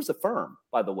Apple, here's a firm,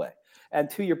 by the way. And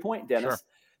to your point, Dennis,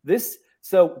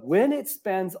 so when it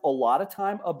spends a lot of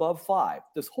time above 5,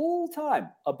 this whole time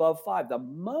above 5, the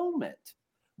moment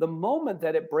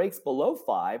that it breaks below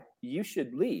 5, you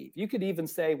should leave. You could even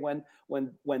say when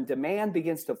demand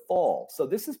begins to fall. So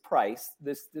this is price,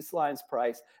 this line's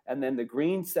price, and then the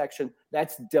green section,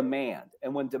 that's demand.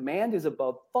 And when demand is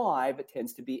above 5, it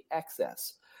tends to be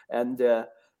excess. And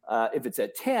if it's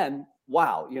at 10,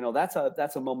 wow,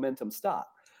 that's a momentum stop.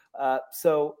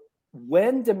 So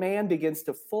when demand begins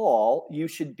to fall, you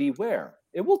should beware.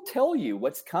 It will tell you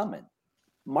what's coming.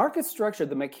 Market structure,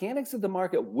 the mechanics of the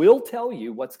market will tell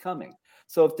you what's coming.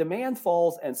 So if demand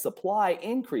falls and supply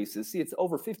increases, see, it's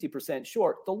over 50%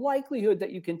 short, the likelihood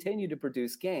that you continue to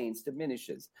produce gains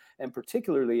diminishes, and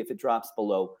particularly if it drops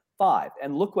below 5.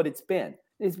 And look what it's been.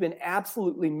 It's been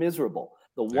absolutely miserable.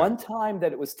 The one time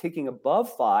that it was ticking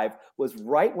above 5 was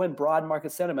right when broad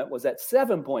market sentiment was at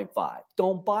 7.5.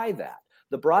 Don't buy that.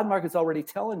 The broad market's already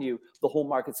telling you the whole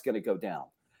market's going to go down.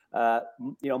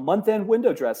 Month-end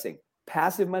window dressing.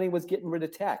 Passive money was getting rid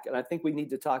of tech, and I think we need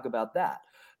to talk about that.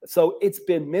 So it's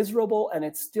been miserable, and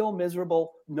it's still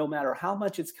miserable no matter how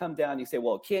much it's come down. You say,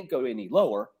 well, it can't go any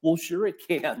lower. Well, sure it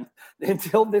can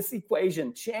until this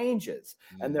equation changes.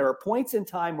 And there are points in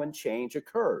time when change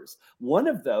occurs. One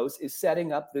of those is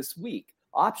setting up this week,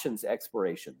 options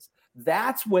expirations.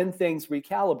 That's when things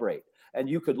recalibrate. And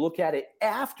you could look at it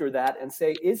after that and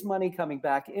say, is money coming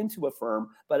back into a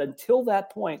firm? But until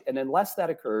that point, and unless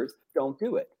that occurs, don't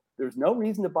do it. There's no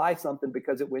reason to buy something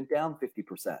because it went down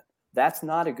 50%. That's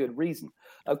not a good reason.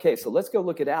 Okay, so let's go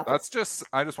look at Apple. I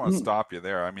just want to stop you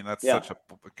there. I mean, that's such a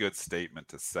good statement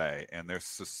to say. And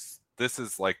this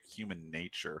is like human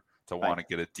nature to want to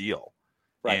get a deal.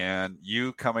 Right. And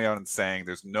you coming out and saying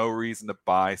there's no reason to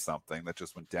buy something that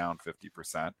just went down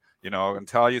 50%,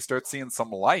 until you start seeing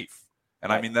some life.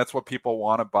 And I mean, that's what people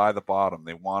want to buy the bottom.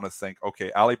 They want to think,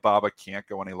 okay, Alibaba can't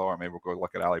go any lower. Maybe we'll go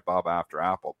look at Alibaba after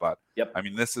Apple. But I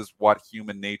mean, this is what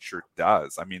human nature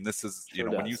does. I mean, this is,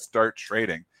 when you start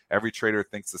trading, every trader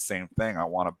thinks the same thing. I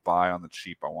want to buy on the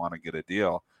cheap. I want to get a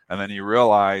deal. And then you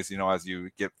realize, as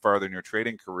you get further in your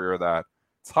trading career, that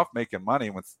it's tough making money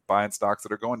with buying stocks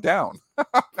that are going down.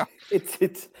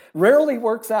 It rarely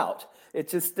works out. It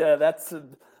just, that's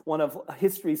one of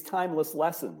history's timeless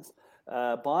lessons.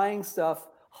 Buying stuff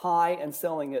high and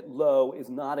selling it low is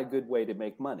not a good way to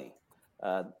make money.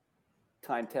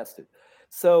 Time tested.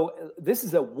 So this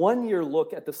is a 1-year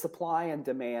look at the supply and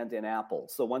demand in Apple.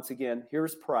 So once again,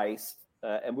 here's price,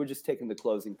 and we're just taking the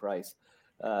closing price.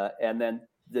 And then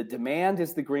the demand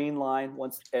is the green line.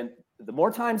 And the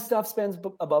more time stuff spends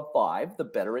above 5, the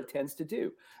better it tends to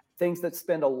do. Things that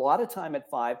spend a lot of time at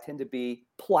 5 tend to be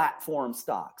platform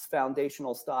stocks,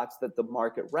 foundational stocks that the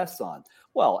market rests on.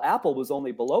 Well, Apple was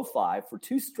only below 5 for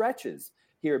 2 stretches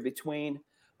here between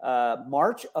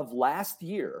March of last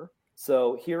year.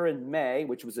 So here in May,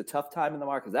 which was a tough time in the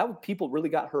market, people really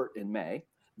got hurt in May.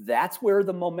 That's where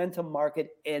the momentum market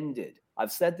ended.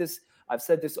 I've said this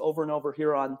over and over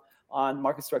here on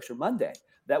Market Structure Monday,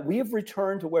 that we have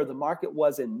returned to where the market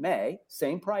was in May,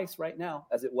 same price right now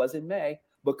as it was in May,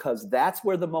 because that's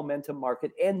where the momentum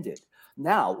market ended.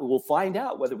 Now we'll find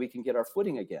out whether we can get our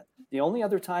footing again. The only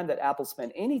other time that Apple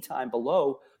spent any time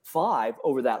below 5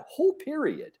 over that whole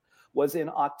period was in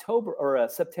October or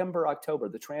September, October,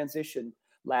 the transition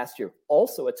last year.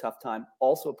 Also a tough time,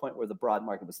 also a point where the broad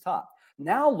market was top.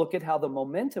 Now look at how the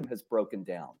momentum has broken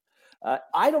down.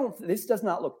 This does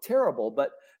not look terrible,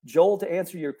 but Joel, to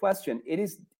answer your question, it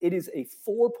is a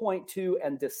 4.2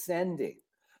 and descending.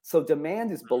 So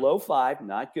demand is below 5,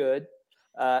 not good,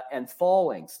 and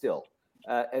falling still.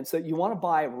 And so you want to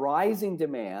buy rising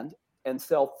demand and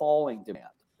sell falling demand.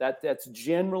 That's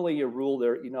generally a rule.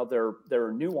 There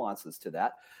are nuances to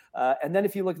that. And then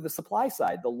if you look at the supply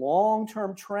side, the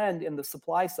long-term trend in the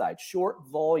supply side, short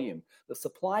volume, the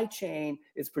supply chain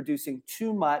is producing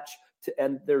too much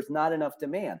and there's not enough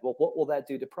demand. Well, what will that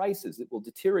do to prices? It will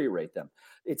deteriorate them.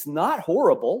 It's not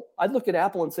horrible. I'd look at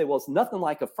Apple and say, well, it's nothing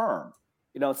like a firm.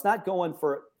 It's not going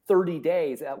for 30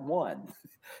 days at 1.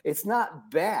 It's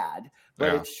not bad,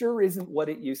 but it sure isn't what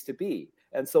it used to be.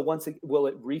 And so will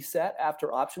it reset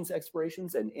after options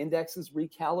expirations and indexes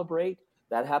recalibrate?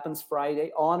 That happens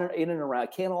Friday, in and around.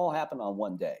 It can't all happen on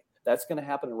one day. That's going to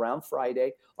happen around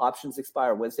Friday. Options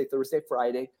expire Wednesday, Thursday,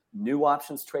 Friday. New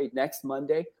options trade next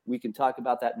Monday. We can talk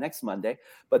about that next Monday.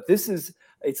 But it's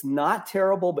not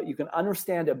terrible, but you can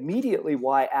understand immediately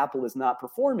why Apple is not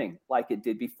performing like it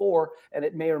did before. And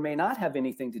it may or may not have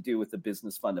anything to do with the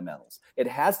business fundamentals. It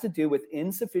has to do with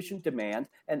insufficient demand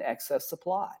and excess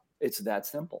supply. It's that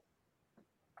simple.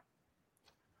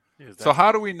 So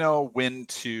how do we know when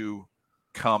to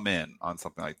come in on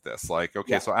something like this?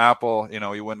 So Apple,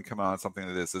 you wouldn't come on something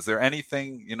like this. Is there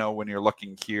anything, when you're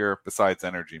looking here besides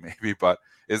energy maybe, but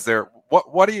is there,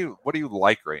 what do you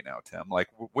like right now, Tim? Like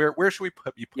where should we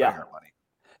be putting our money?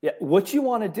 Yeah. What you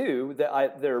want to do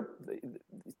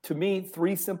to me,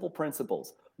 3 simple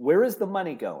principles. Where is the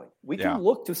money going? We can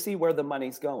look to see where the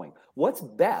money's going. What's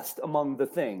best among the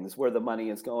things where the money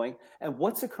is going, and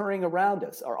what's occurring around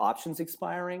us? Are options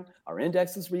expiring? Are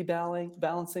indexes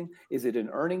rebalancing? Is it an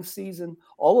earnings season?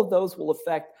 All of those will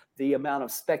affect the amount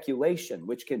of speculation,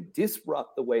 which can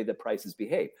disrupt the way the prices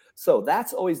behave. So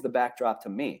that's always the backdrop to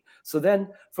me. So then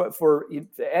for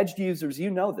edge users,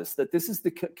 that this is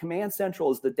the Command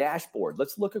Central is the dashboard.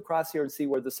 Let's look across here and see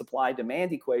where the supply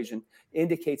demand equation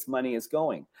indicates money is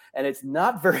going. And it's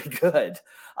not very good.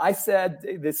 I said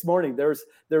this morning, there's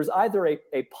either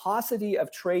a paucity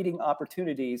of trading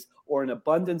opportunities or an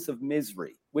abundance of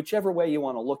misery, whichever way you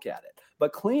want to look at it.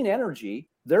 But clean energy,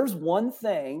 there's one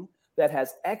thing that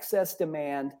has excess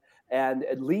demand and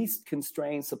at least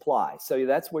constrained supply. So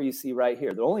that's where you see right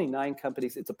here. There are only 9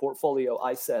 companies. It's a portfolio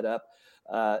I set up,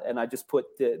 and I just put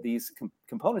these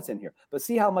components in here. But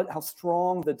see how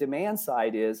strong the demand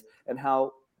side is and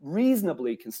how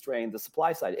reasonably constrained the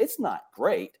supply side. It's not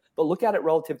great, but look at it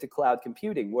relative to cloud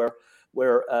computing, where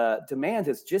demand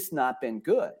has just not been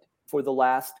good for the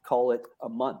last, call it, a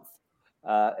month.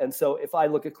 And so if I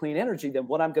look at clean energy, then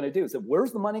what I'm going to do is,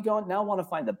 where's the money going? Now I want to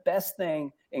find the best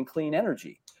thing in clean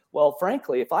energy. Well,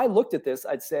 frankly, if I looked at this,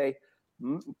 I'd say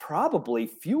probably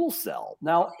fuel cell.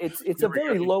 Now it's a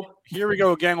very low. Here we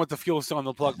go again with the fuel cell and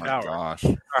the plug power. Gosh.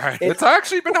 All right. It's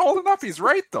actually been holding up. He's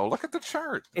right though. Look at the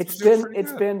chart.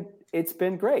 It's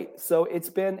been great. So it's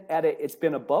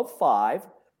been above 5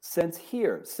 since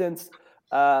February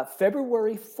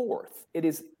 4th. It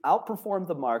has outperformed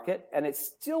the market, and it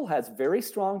still has very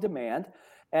strong demand.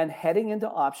 And heading into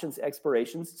options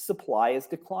expirations, supply is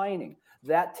declining.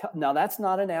 Now that's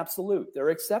not an absolute. There are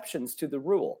exceptions to the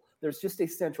rule. There's just a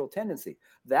central tendency.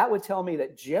 That would tell me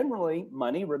that generally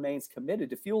money remains committed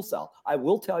to fuel cell. I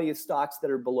will tell you stocks that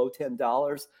are below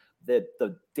 $10, that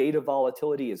the data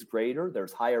volatility is greater.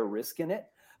 There's higher risk in it.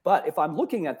 But if I'm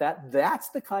looking at that, that's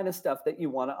the kind of stuff that you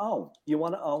want to own. You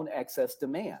want to own excess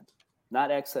demand,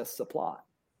 not excess supply.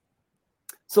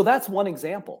 So that's one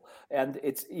example. And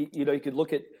it's, you could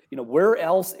look at, where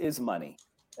else is money?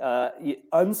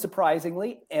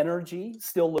 Unsurprisingly, energy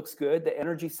still looks good. The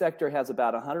energy sector has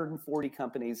about 140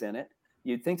 companies in it.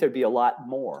 You'd think there'd be a lot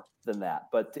more than that.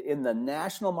 But in the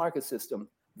national market system,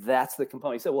 that's the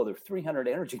component. You said, well, there are 300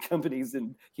 energy companies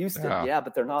in Houston. Yeah,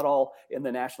 but they're not all in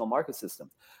the national market system.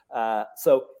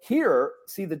 So here,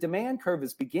 see, the demand curve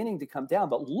is beginning to come down,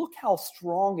 but look how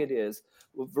strong it is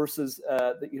versus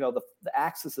the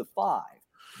axis of 5.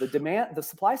 The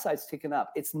supply side's ticking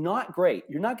up. It's not great.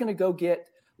 You're not going to go get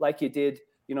like you did,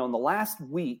 in the last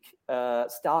week,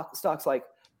 stocks like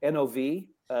NOV,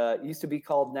 used to be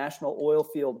called National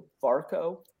Oilfield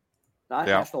Varco, not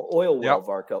National Oil Well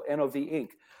Varco, NOV Inc.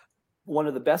 One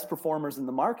of the best performers in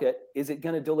the market. Is it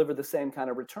going to deliver the same kind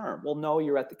of return? Well, no,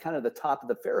 you're at the kind of the top of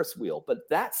the Ferris wheel, but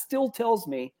that still tells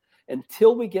me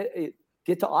until we get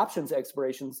to options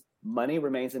expirations, money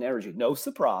remains in energy. No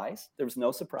surprise. There's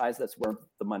no surprise that's where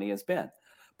the money has been.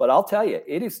 But I'll tell you,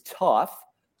 it is tough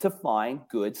to find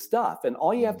good stuff. And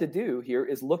all you have to do here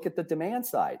is look at the demand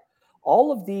side.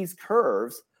 All of these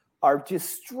curves are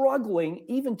just struggling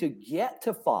even to get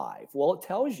to 5. Well, it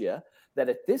tells you that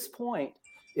at this point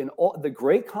in all the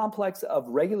great complex of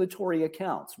regulatory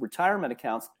accounts, retirement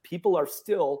accounts, people are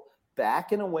still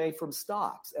backing away from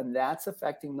stocks, and that's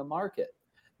affecting the market.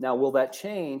 Now, will that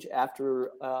change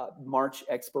after March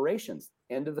expirations,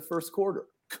 end of the first quarter?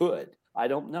 Could. I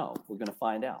don't know. We're going to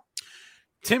find out.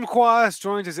 Tim Quas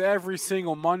joins us every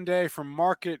single Monday from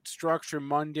Market Structure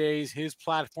Mondays. His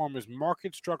platform is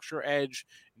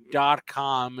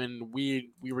marketstructureedge.com, and we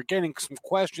were getting some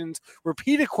questions,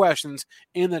 repeated questions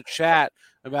in the chat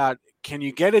about, can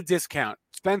you get a discount?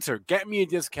 Spencer, get me a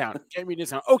discount. Get me a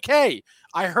discount. Okay,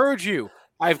 I heard you.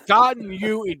 I've gotten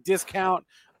you a discount,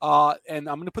 and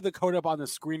I'm going to put the code up on the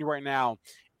screen right now.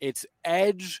 It's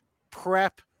Edge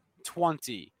Prep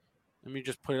 20. Let me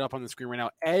just put it up on the screen right now.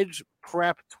 Edge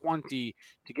Prep 20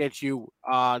 to get you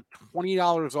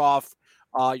 $20 off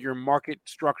your Market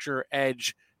Structure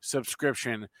Edge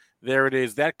subscription. There it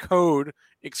is. That code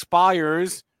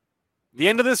expires the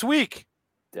end of this week.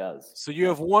 It does. So you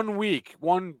have 1 week,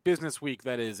 one business week,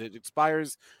 that is. It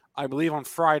expires, I believe, on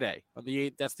Friday.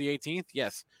 That's the 18th?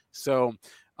 Yes. So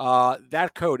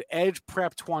that code, Edge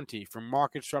Prep 20 from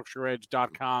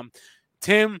marketstructureedge.com.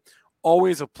 Tim,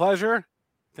 always a pleasure.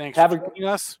 Thanks for joining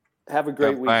us. Have a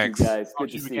great week, you guys.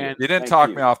 Good to see you. You didn't talk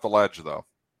me off the ledge, though.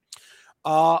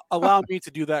 Allow me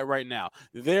to do that right now.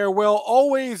 There will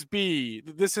always be.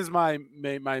 This is my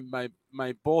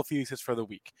bull thesis for the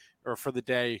week, or for the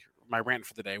day, my rant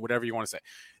for the day, whatever you want to say.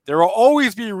 There will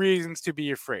always be reasons to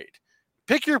be afraid.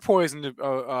 Pick your poison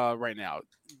right now.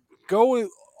 Go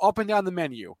up and down the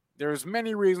menu. There's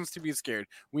many reasons to be scared.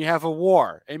 We have a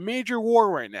war, a major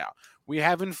war right now. We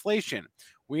have inflation.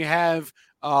 We have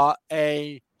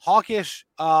a hawkish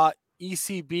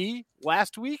ECB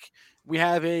last week. We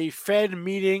have a Fed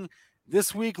meeting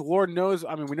this week. Lord knows.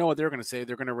 I mean, we know what they're going to say.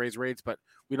 They're going to raise rates, but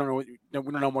we don't know. We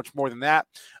don't know much more than that.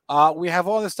 We have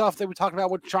all the stuff that we talked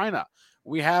about with China.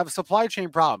 We have supply chain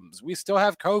problems. We still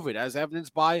have COVID, as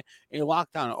evidenced by a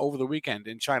lockdown over the weekend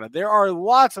in China. There are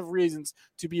lots of reasons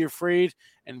to be afraid,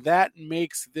 and that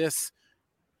makes this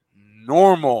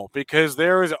normal, because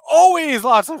there is always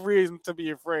lots of reasons to be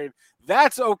afraid.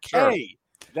 That's okay.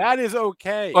 Sure. That is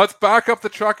okay. Let's back up the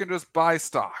truck and just buy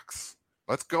stocks.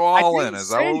 Let's go all in. Is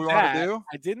that what we want to do?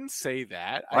 I didn't say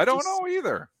that. I don't know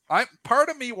either. Part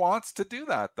of me wants to do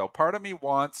that, though. Part of me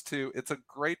wants to. It's a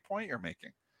great point you're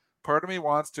making. Part of me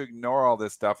wants to ignore all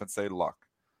this stuff and say, look,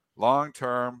 long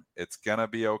term, it's going to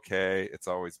be okay. It's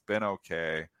always been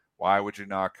okay. Why would you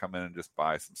not come in and just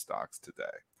buy some stocks today?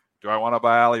 Do I want to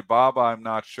buy Alibaba? I'm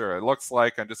not sure. It looks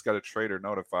like I just got a trader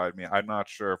notified me. I'm not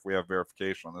sure if we have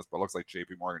verification on this, but it looks like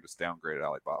JP Morgan just downgraded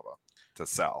Alibaba to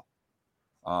sell.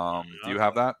 Do you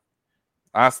have that?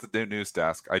 Ask the news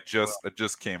desk. It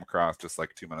just came across just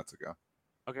like 2 minutes ago.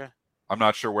 Okay. I'm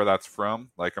not sure where that's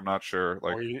from. Like, I'm not sure.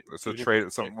 Like, it's a trade.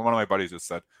 One of my buddies just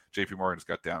said JP Morgan just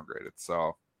got downgraded.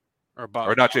 So,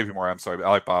 or not JP Morgan. I'm sorry.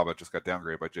 Alibaba just got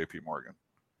downgraded by JP Morgan.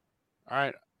 All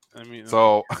right. I mean,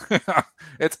 so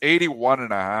it's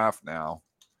 81.5 now.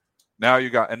 Now you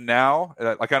got, and now,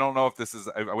 like, I don't know if this is,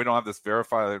 we don't have this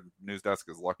verified. The news desk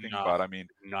is looking, but I mean,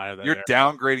 you're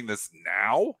downgrading this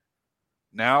now.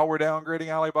 Now we're downgrading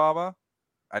Alibaba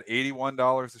at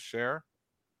 $81 a share.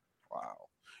 Wow.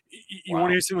 You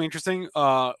want to hear something interesting?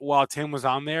 While Tim was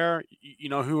on there, you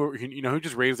know who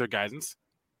just raised their guidance?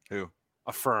 Who?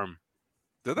 Affirm.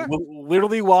 Did they?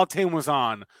 Literally, while Tim was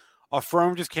on,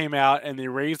 Affirm just came out and they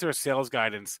raised their sales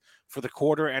guidance for the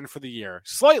quarter and for the year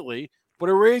slightly, but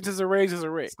a raise is a raise is a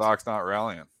raise. Stock's not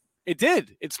rallying. It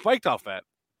did. It spiked off that.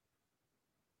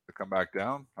 To come back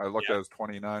down. I looked at it as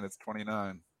 29. It's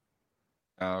 29.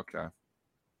 Oh, okay.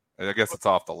 I guess it's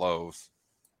off the lows.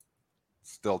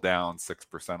 Still down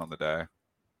 6% on the day.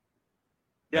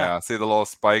 Yeah. See the little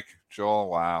spike, Joel?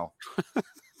 Wow.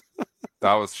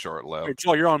 That was short-lived. Hey,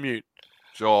 Joel, you're on mute.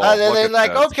 Joel, they're look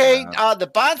like, at this, okay, man. the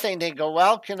bond thing didn't go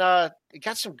well. Can you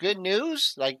got some good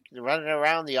news? Like running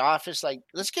around the office, like,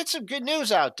 let's get some good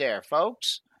news out there,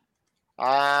 folks.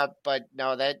 But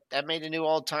no, that made a new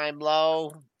all-time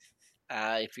low.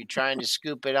 If you're trying to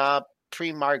scoop it up,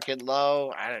 pre-market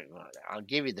low, I'll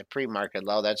give you the pre-market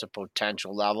low. That's a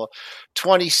potential level,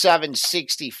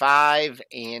 27.65.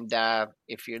 And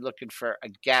if you're looking for a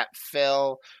gap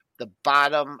fill, the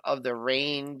bottom of the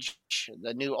range,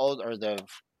 the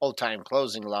old-time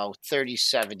closing low,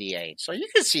 30.78. So you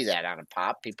can see that on a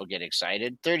pop. People get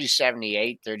excited.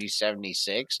 30.78,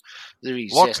 30.76. The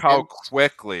resistance. Look how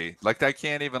quickly, like I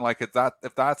can't even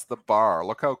if that's the bar,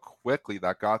 look how quickly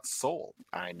that got sold.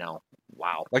 I know.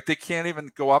 Wow. Like they can't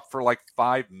even go up for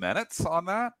 5 minutes on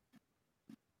that.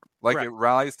 It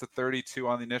rallies to 32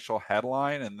 on the initial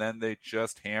headline, and then they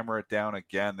just hammer it down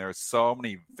again. There's so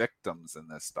many victims in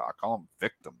this stock. Call them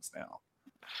victims now.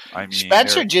 I mean,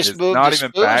 Spencer just moved not the even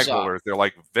spoons bag up. holders. They're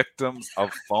like victims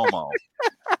of FOMO.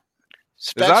 Spencer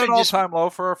Is that an just- all-time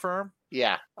low for a firm?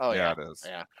 Yeah. Oh yeah. It is.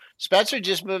 Yeah. Spencer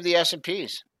just moved the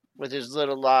S&Ps with his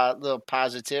little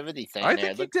positivity thing. I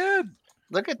there. think he did.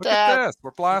 Look at Look that. at this. We're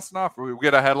blasting off. We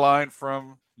get a headline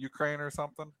from Ukraine or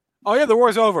something. Oh yeah, the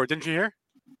war's over. Didn't you hear?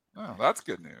 Oh, that's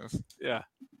good news. Yeah.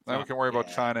 Now we can worry about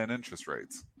Yeah. China and interest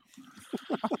rates.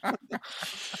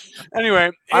 Anyway,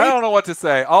 I don't know what to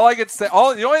say. All I can say, the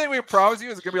only thing we promise you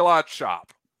is going to be a lot of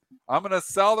chop. I'm going to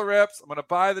sell the rips. I'm going to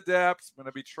buy the dips. I'm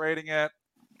going to be trading it.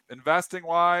 Investing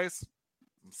wise,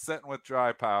 I'm sitting with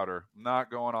dry powder. I'm not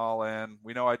going all in.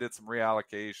 We know I did some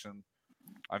reallocation.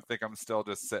 I think I'm still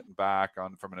just sitting back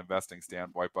from an investing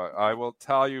standpoint. But I will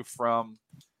tell you from,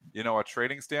 a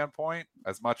trading standpoint,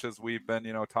 as much as we've been,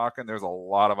 talking, there's a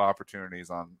lot of opportunities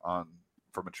on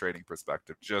from a trading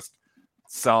perspective. Just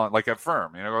selling like a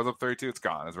firm, goes up 32, it's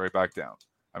gone. It's right back down.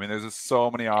 I mean, there's just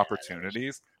so many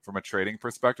opportunities from a trading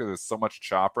perspective. There's so much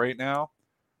chop right now.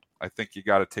 I think you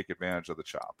got to take advantage of the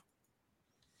chop.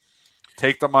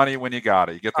 Take the money when you got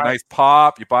it. You get the nice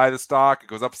pop, you buy the stock, it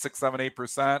goes up 6, 7,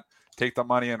 8%. Take the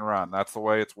money and run. That's the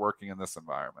way it's working in this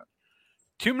environment.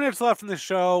 2 minutes left in the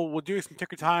show. We'll do some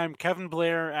ticker time. Kevin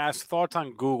Blair asks thoughts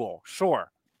on Google.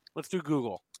 Sure. Let's do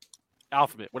Google.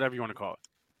 Alphabet, whatever you want to call it.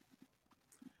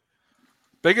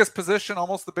 Biggest position,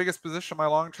 almost the biggest position in my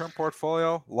long-term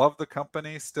portfolio. Love the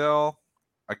company still.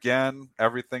 Again,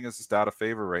 everything is just out of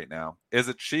favor right now. Is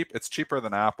it cheap? It's cheaper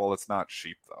than Apple. It's not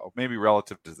cheap, though. Maybe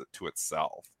relative to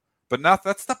itself. But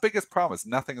that's the biggest problem is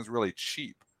nothing is really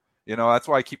cheap. That's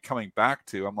why I keep coming back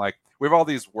to. I'm like, we have all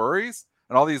these worries,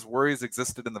 and all these worries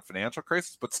existed in the financial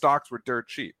crisis, but stocks were dirt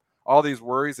cheap. All these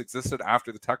worries existed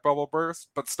after the tech bubble burst,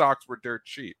 but stocks were dirt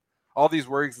cheap. All these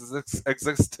worries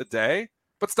exist today,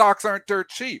 but stocks aren't dirt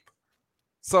cheap.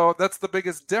 So that's the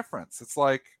biggest difference. It's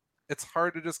like, it's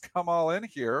hard to just come all in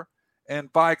here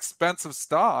and buy expensive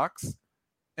stocks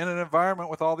in an environment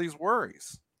with all these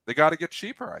worries. They got to get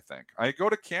cheaper, I think. I go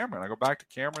to Cameron. I go back to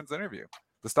Cameron's interview.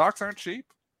 The stocks aren't cheap.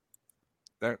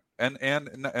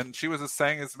 And she was just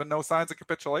saying there's been no signs of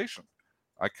capitulation.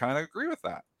 I kind of agree with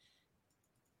that.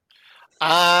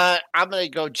 I'm going to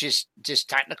go just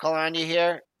technical on you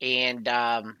here. And,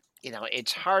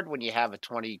 it's hard when you have a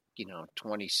 $26,000,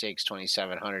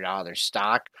 $2,700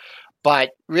 stock. But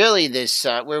really this,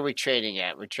 where are we trading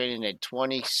at? We're trading at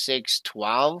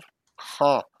 26.12.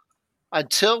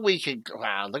 Until we could,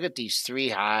 wow, look at these three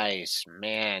highs,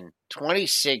 man,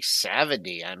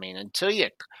 26.70. I mean,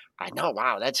 I know,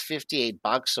 wow, that's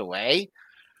 $58 away.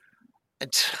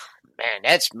 Man,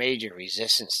 that's major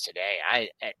resistance today.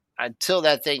 Until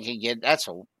that thing can get,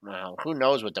 who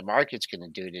knows what the market's going to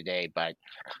do today, but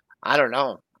I don't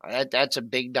know. That's a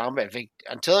big number.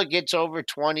 Until it gets over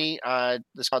 20,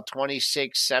 let's call it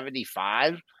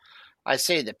 26.75, I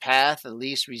say the path of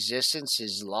least resistance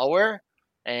is lower,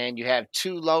 and you have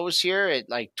two lows here at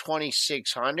like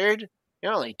 2,600.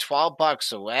 You're only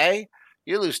 $12 away.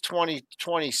 You lose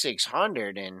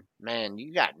 2,600, and man,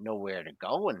 you got nowhere to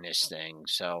go in this thing.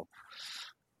 So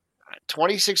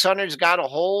 2,600's got to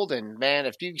hold, and man,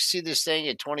 if you see this thing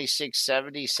at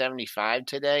 26.70, 75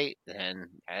 today, then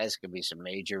that's going to be some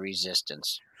major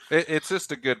resistance. It's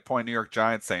just a good point. New York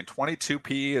Giants saying 22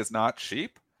 PE is not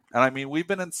cheap. And I mean, we've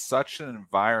been in such an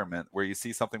environment where you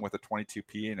see something with a 22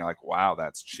 PE and you're like, wow,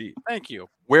 that's cheap. Thank you.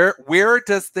 Where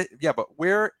is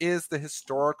the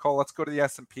historical? Let's go to the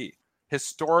S&P.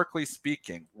 Historically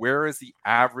speaking, where is the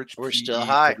average We're PE still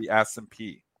high. for the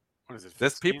S&P? What is it? 15?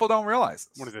 This people don't realize.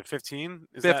 What is it? 15?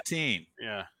 15.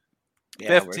 Yeah.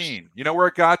 Yeah, 15. You know where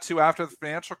it got to after the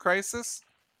financial crisis?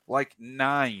 Like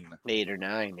 9. 8 or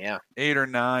 9, yeah. 8 or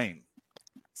 9.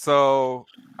 So,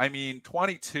 I mean,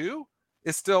 22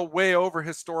 is still way over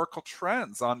historical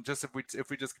trends on just if we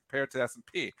just compare it to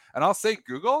S&P. And I'll say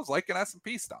Google is like an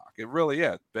S&P stock. It really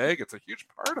is big. It's a huge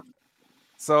part of it.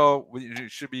 So we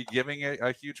should be giving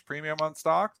a huge premium on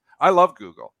stocks. I love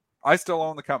Google. I still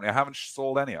own the company. I haven't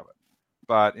sold any of it.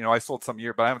 But, I sold some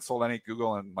year, but I haven't sold any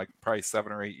Google in like probably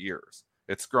 7 or 8 years.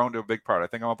 It's grown to a big part. I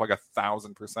think I'm up like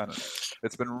 1,000% in it.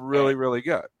 It's been really, really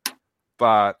good.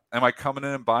 But am I coming in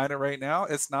and buying it right now?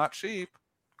 It's not cheap.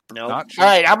 No. Not cheap. All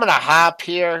right, I'm going to hop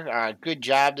here. Good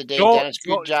job today, Dennis.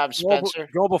 Good job, Spencer.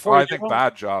 Joel, before I think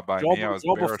bad job by me. I was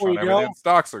bearish on everything.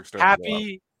 Stocks are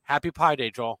starting Happy Pi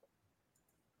Day, Joel.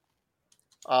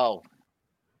 Oh,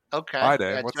 okay. Pi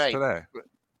Day. That's What's right. today?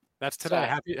 That's today.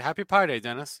 Happy Pi Day,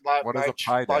 Dennis. What is a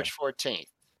Pi Day? March 14th.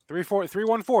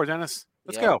 314, Dennis.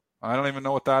 Let's go. I don't even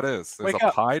know what that is. There's Wake a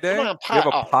up. Pi Day? Come on, You have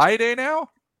a Pi Day now?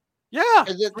 Yeah.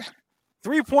 Is it-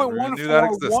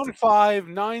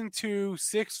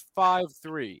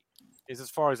 3.14159265 is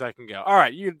as far as I can go. All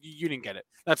right, you didn't get it.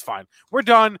 That's fine. We're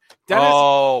done. Dennis.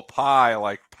 Oh, pie,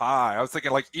 like pie. I was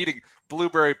thinking like eating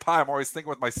blueberry pie. I'm always thinking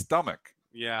with my stomach.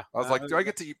 Yeah. I was like, do I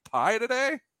get to eat pie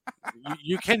today?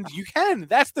 You can.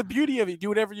 That's the beauty of it. Do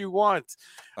whatever you want.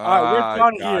 All right, we're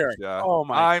done here. Oh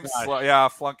my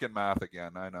God. Flunking math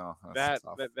again. I know. That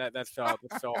felt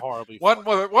horribly.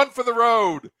 One for the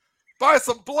road. Buy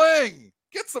some bling.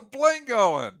 Get some bling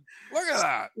going. Look at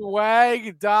that.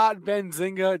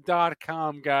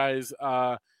 Swag.benzinga.com, guys.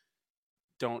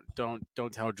 Don't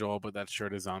tell Joel, but that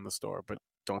shirt is on the store. But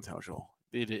don't tell Joel.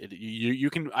 You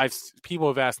can. People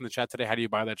have asked in the chat today, how do you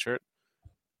buy that shirt?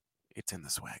 It's in the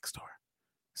swag store.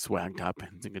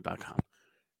 Swag.benzinga.com.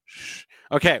 Shh.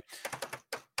 Okay.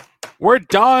 We're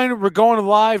done. We're going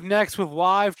live next with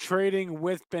live trading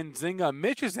with Benzinga.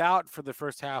 Mitch is out for the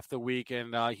first half of the week,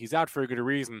 and he's out for a good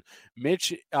reason.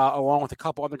 Mitch, along with a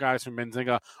couple other guys from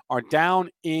Benzinga, are down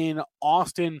in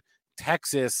Austin,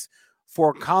 Texas,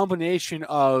 for a combination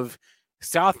of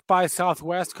South by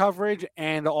Southwest coverage,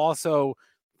 and also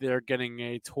they're getting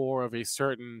a tour of a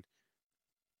certain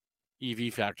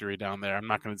EV factory down there. I'm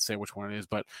not going to say which one it is,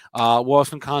 but we'll have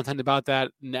some content about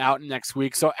that out next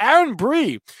week. So Aaron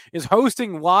Bree is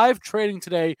hosting live trading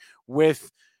today with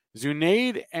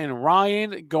Zunaid and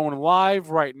Ryan, going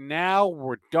live right now.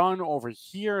 We're done over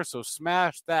here, so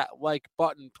smash that like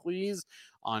button, please,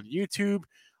 on YouTube,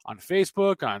 on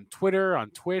Facebook, on Twitter,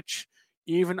 on Twitch,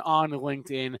 even on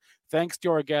LinkedIn. Thanks to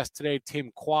our guest today,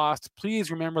 Tim Quast. Please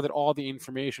remember that all the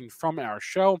information from our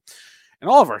show and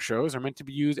all of our shows are meant to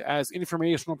be used as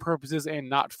informational purposes and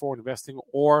not for investing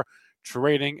or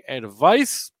trading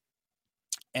advice.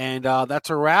 And that's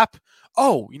a wrap.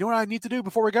 Oh, you know what I need to do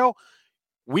before we go?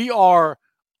 We are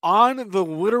on the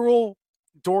literal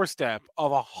doorstep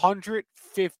of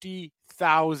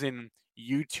 150,000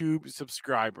 YouTube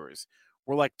subscribers.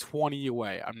 We're like 20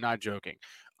 away. I'm not joking.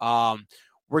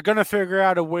 We're going to figure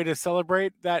out a way to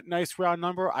celebrate that nice round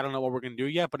number. I don't know what we're going to do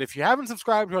yet, but if you haven't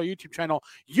subscribed to our YouTube channel,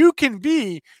 you can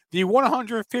be the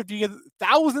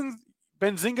 150,000th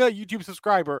Benzinga YouTube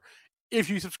subscriber if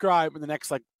you subscribe in the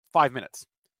next 5 minutes.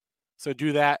 So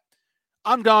do that.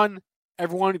 I'm done.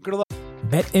 Everyone, good luck.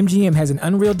 BetMGM has an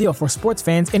unreal deal for sports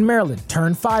fans in Maryland.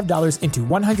 Turn $5 into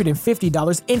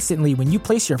 $150 instantly when you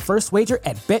place your first wager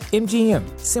at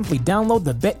BetMGM. Simply download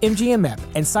the BetMGM app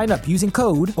and sign up using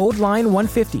code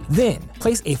OldLine150. Then,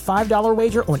 place a $5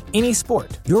 wager on any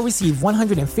sport. You'll receive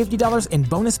 $150 in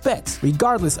bonus bets,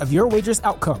 regardless of your wager's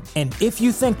outcome. And if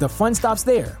you think the fun stops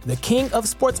there, the king of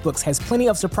sportsbooks has plenty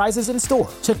of surprises in store.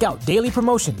 Check out daily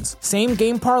promotions,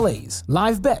 same-game parlays,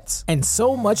 live bets, and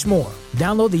so much more.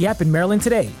 Download the app in Maryland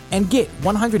today and get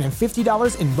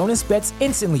 $150 in bonus bets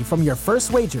instantly from your first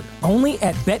wager. Only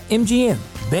at BetMGM.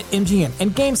 BetMGM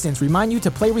and GameSense remind you to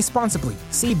play responsibly.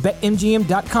 See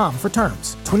BetMGM.com for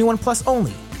terms. 21 plus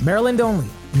only. Maryland only.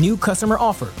 New customer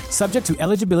offer. Subject to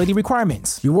eligibility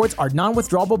requirements. Rewards are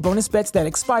non-withdrawable bonus bets that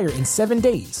expire in 7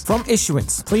 days. From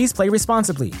issuance, please play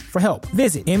responsibly. For help,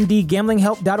 visit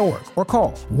mdgamblinghelp.org or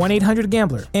call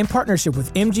 1-800-GAMBLER in partnership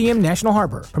with MGM National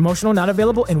Harbor. Promotional not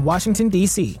available in Washington,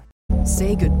 D.C.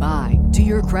 Say goodbye to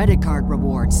your credit card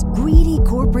rewards. Greedy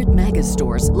corporate mega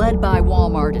stores, led by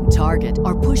Walmart and Target,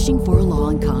 are pushing for a law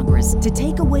in Congress to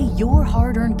take away your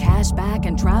hard-earned cash back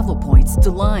and travel points to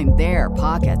line their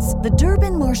pockets. The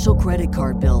Durbin-Marshall credit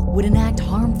card bill would enact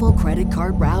harmful credit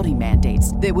card routing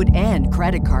mandates that would end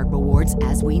credit card rewards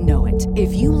as we know it.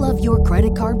 If you love your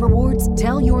credit card rewards,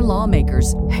 tell your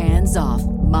lawmakers, hands off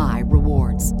my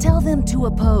rewards. Tell them to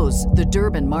oppose the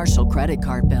Durbin-Marshall credit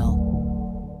card bill.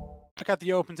 Check out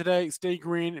the Open today. Stay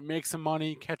green, make some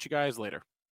money. Catch you guys later.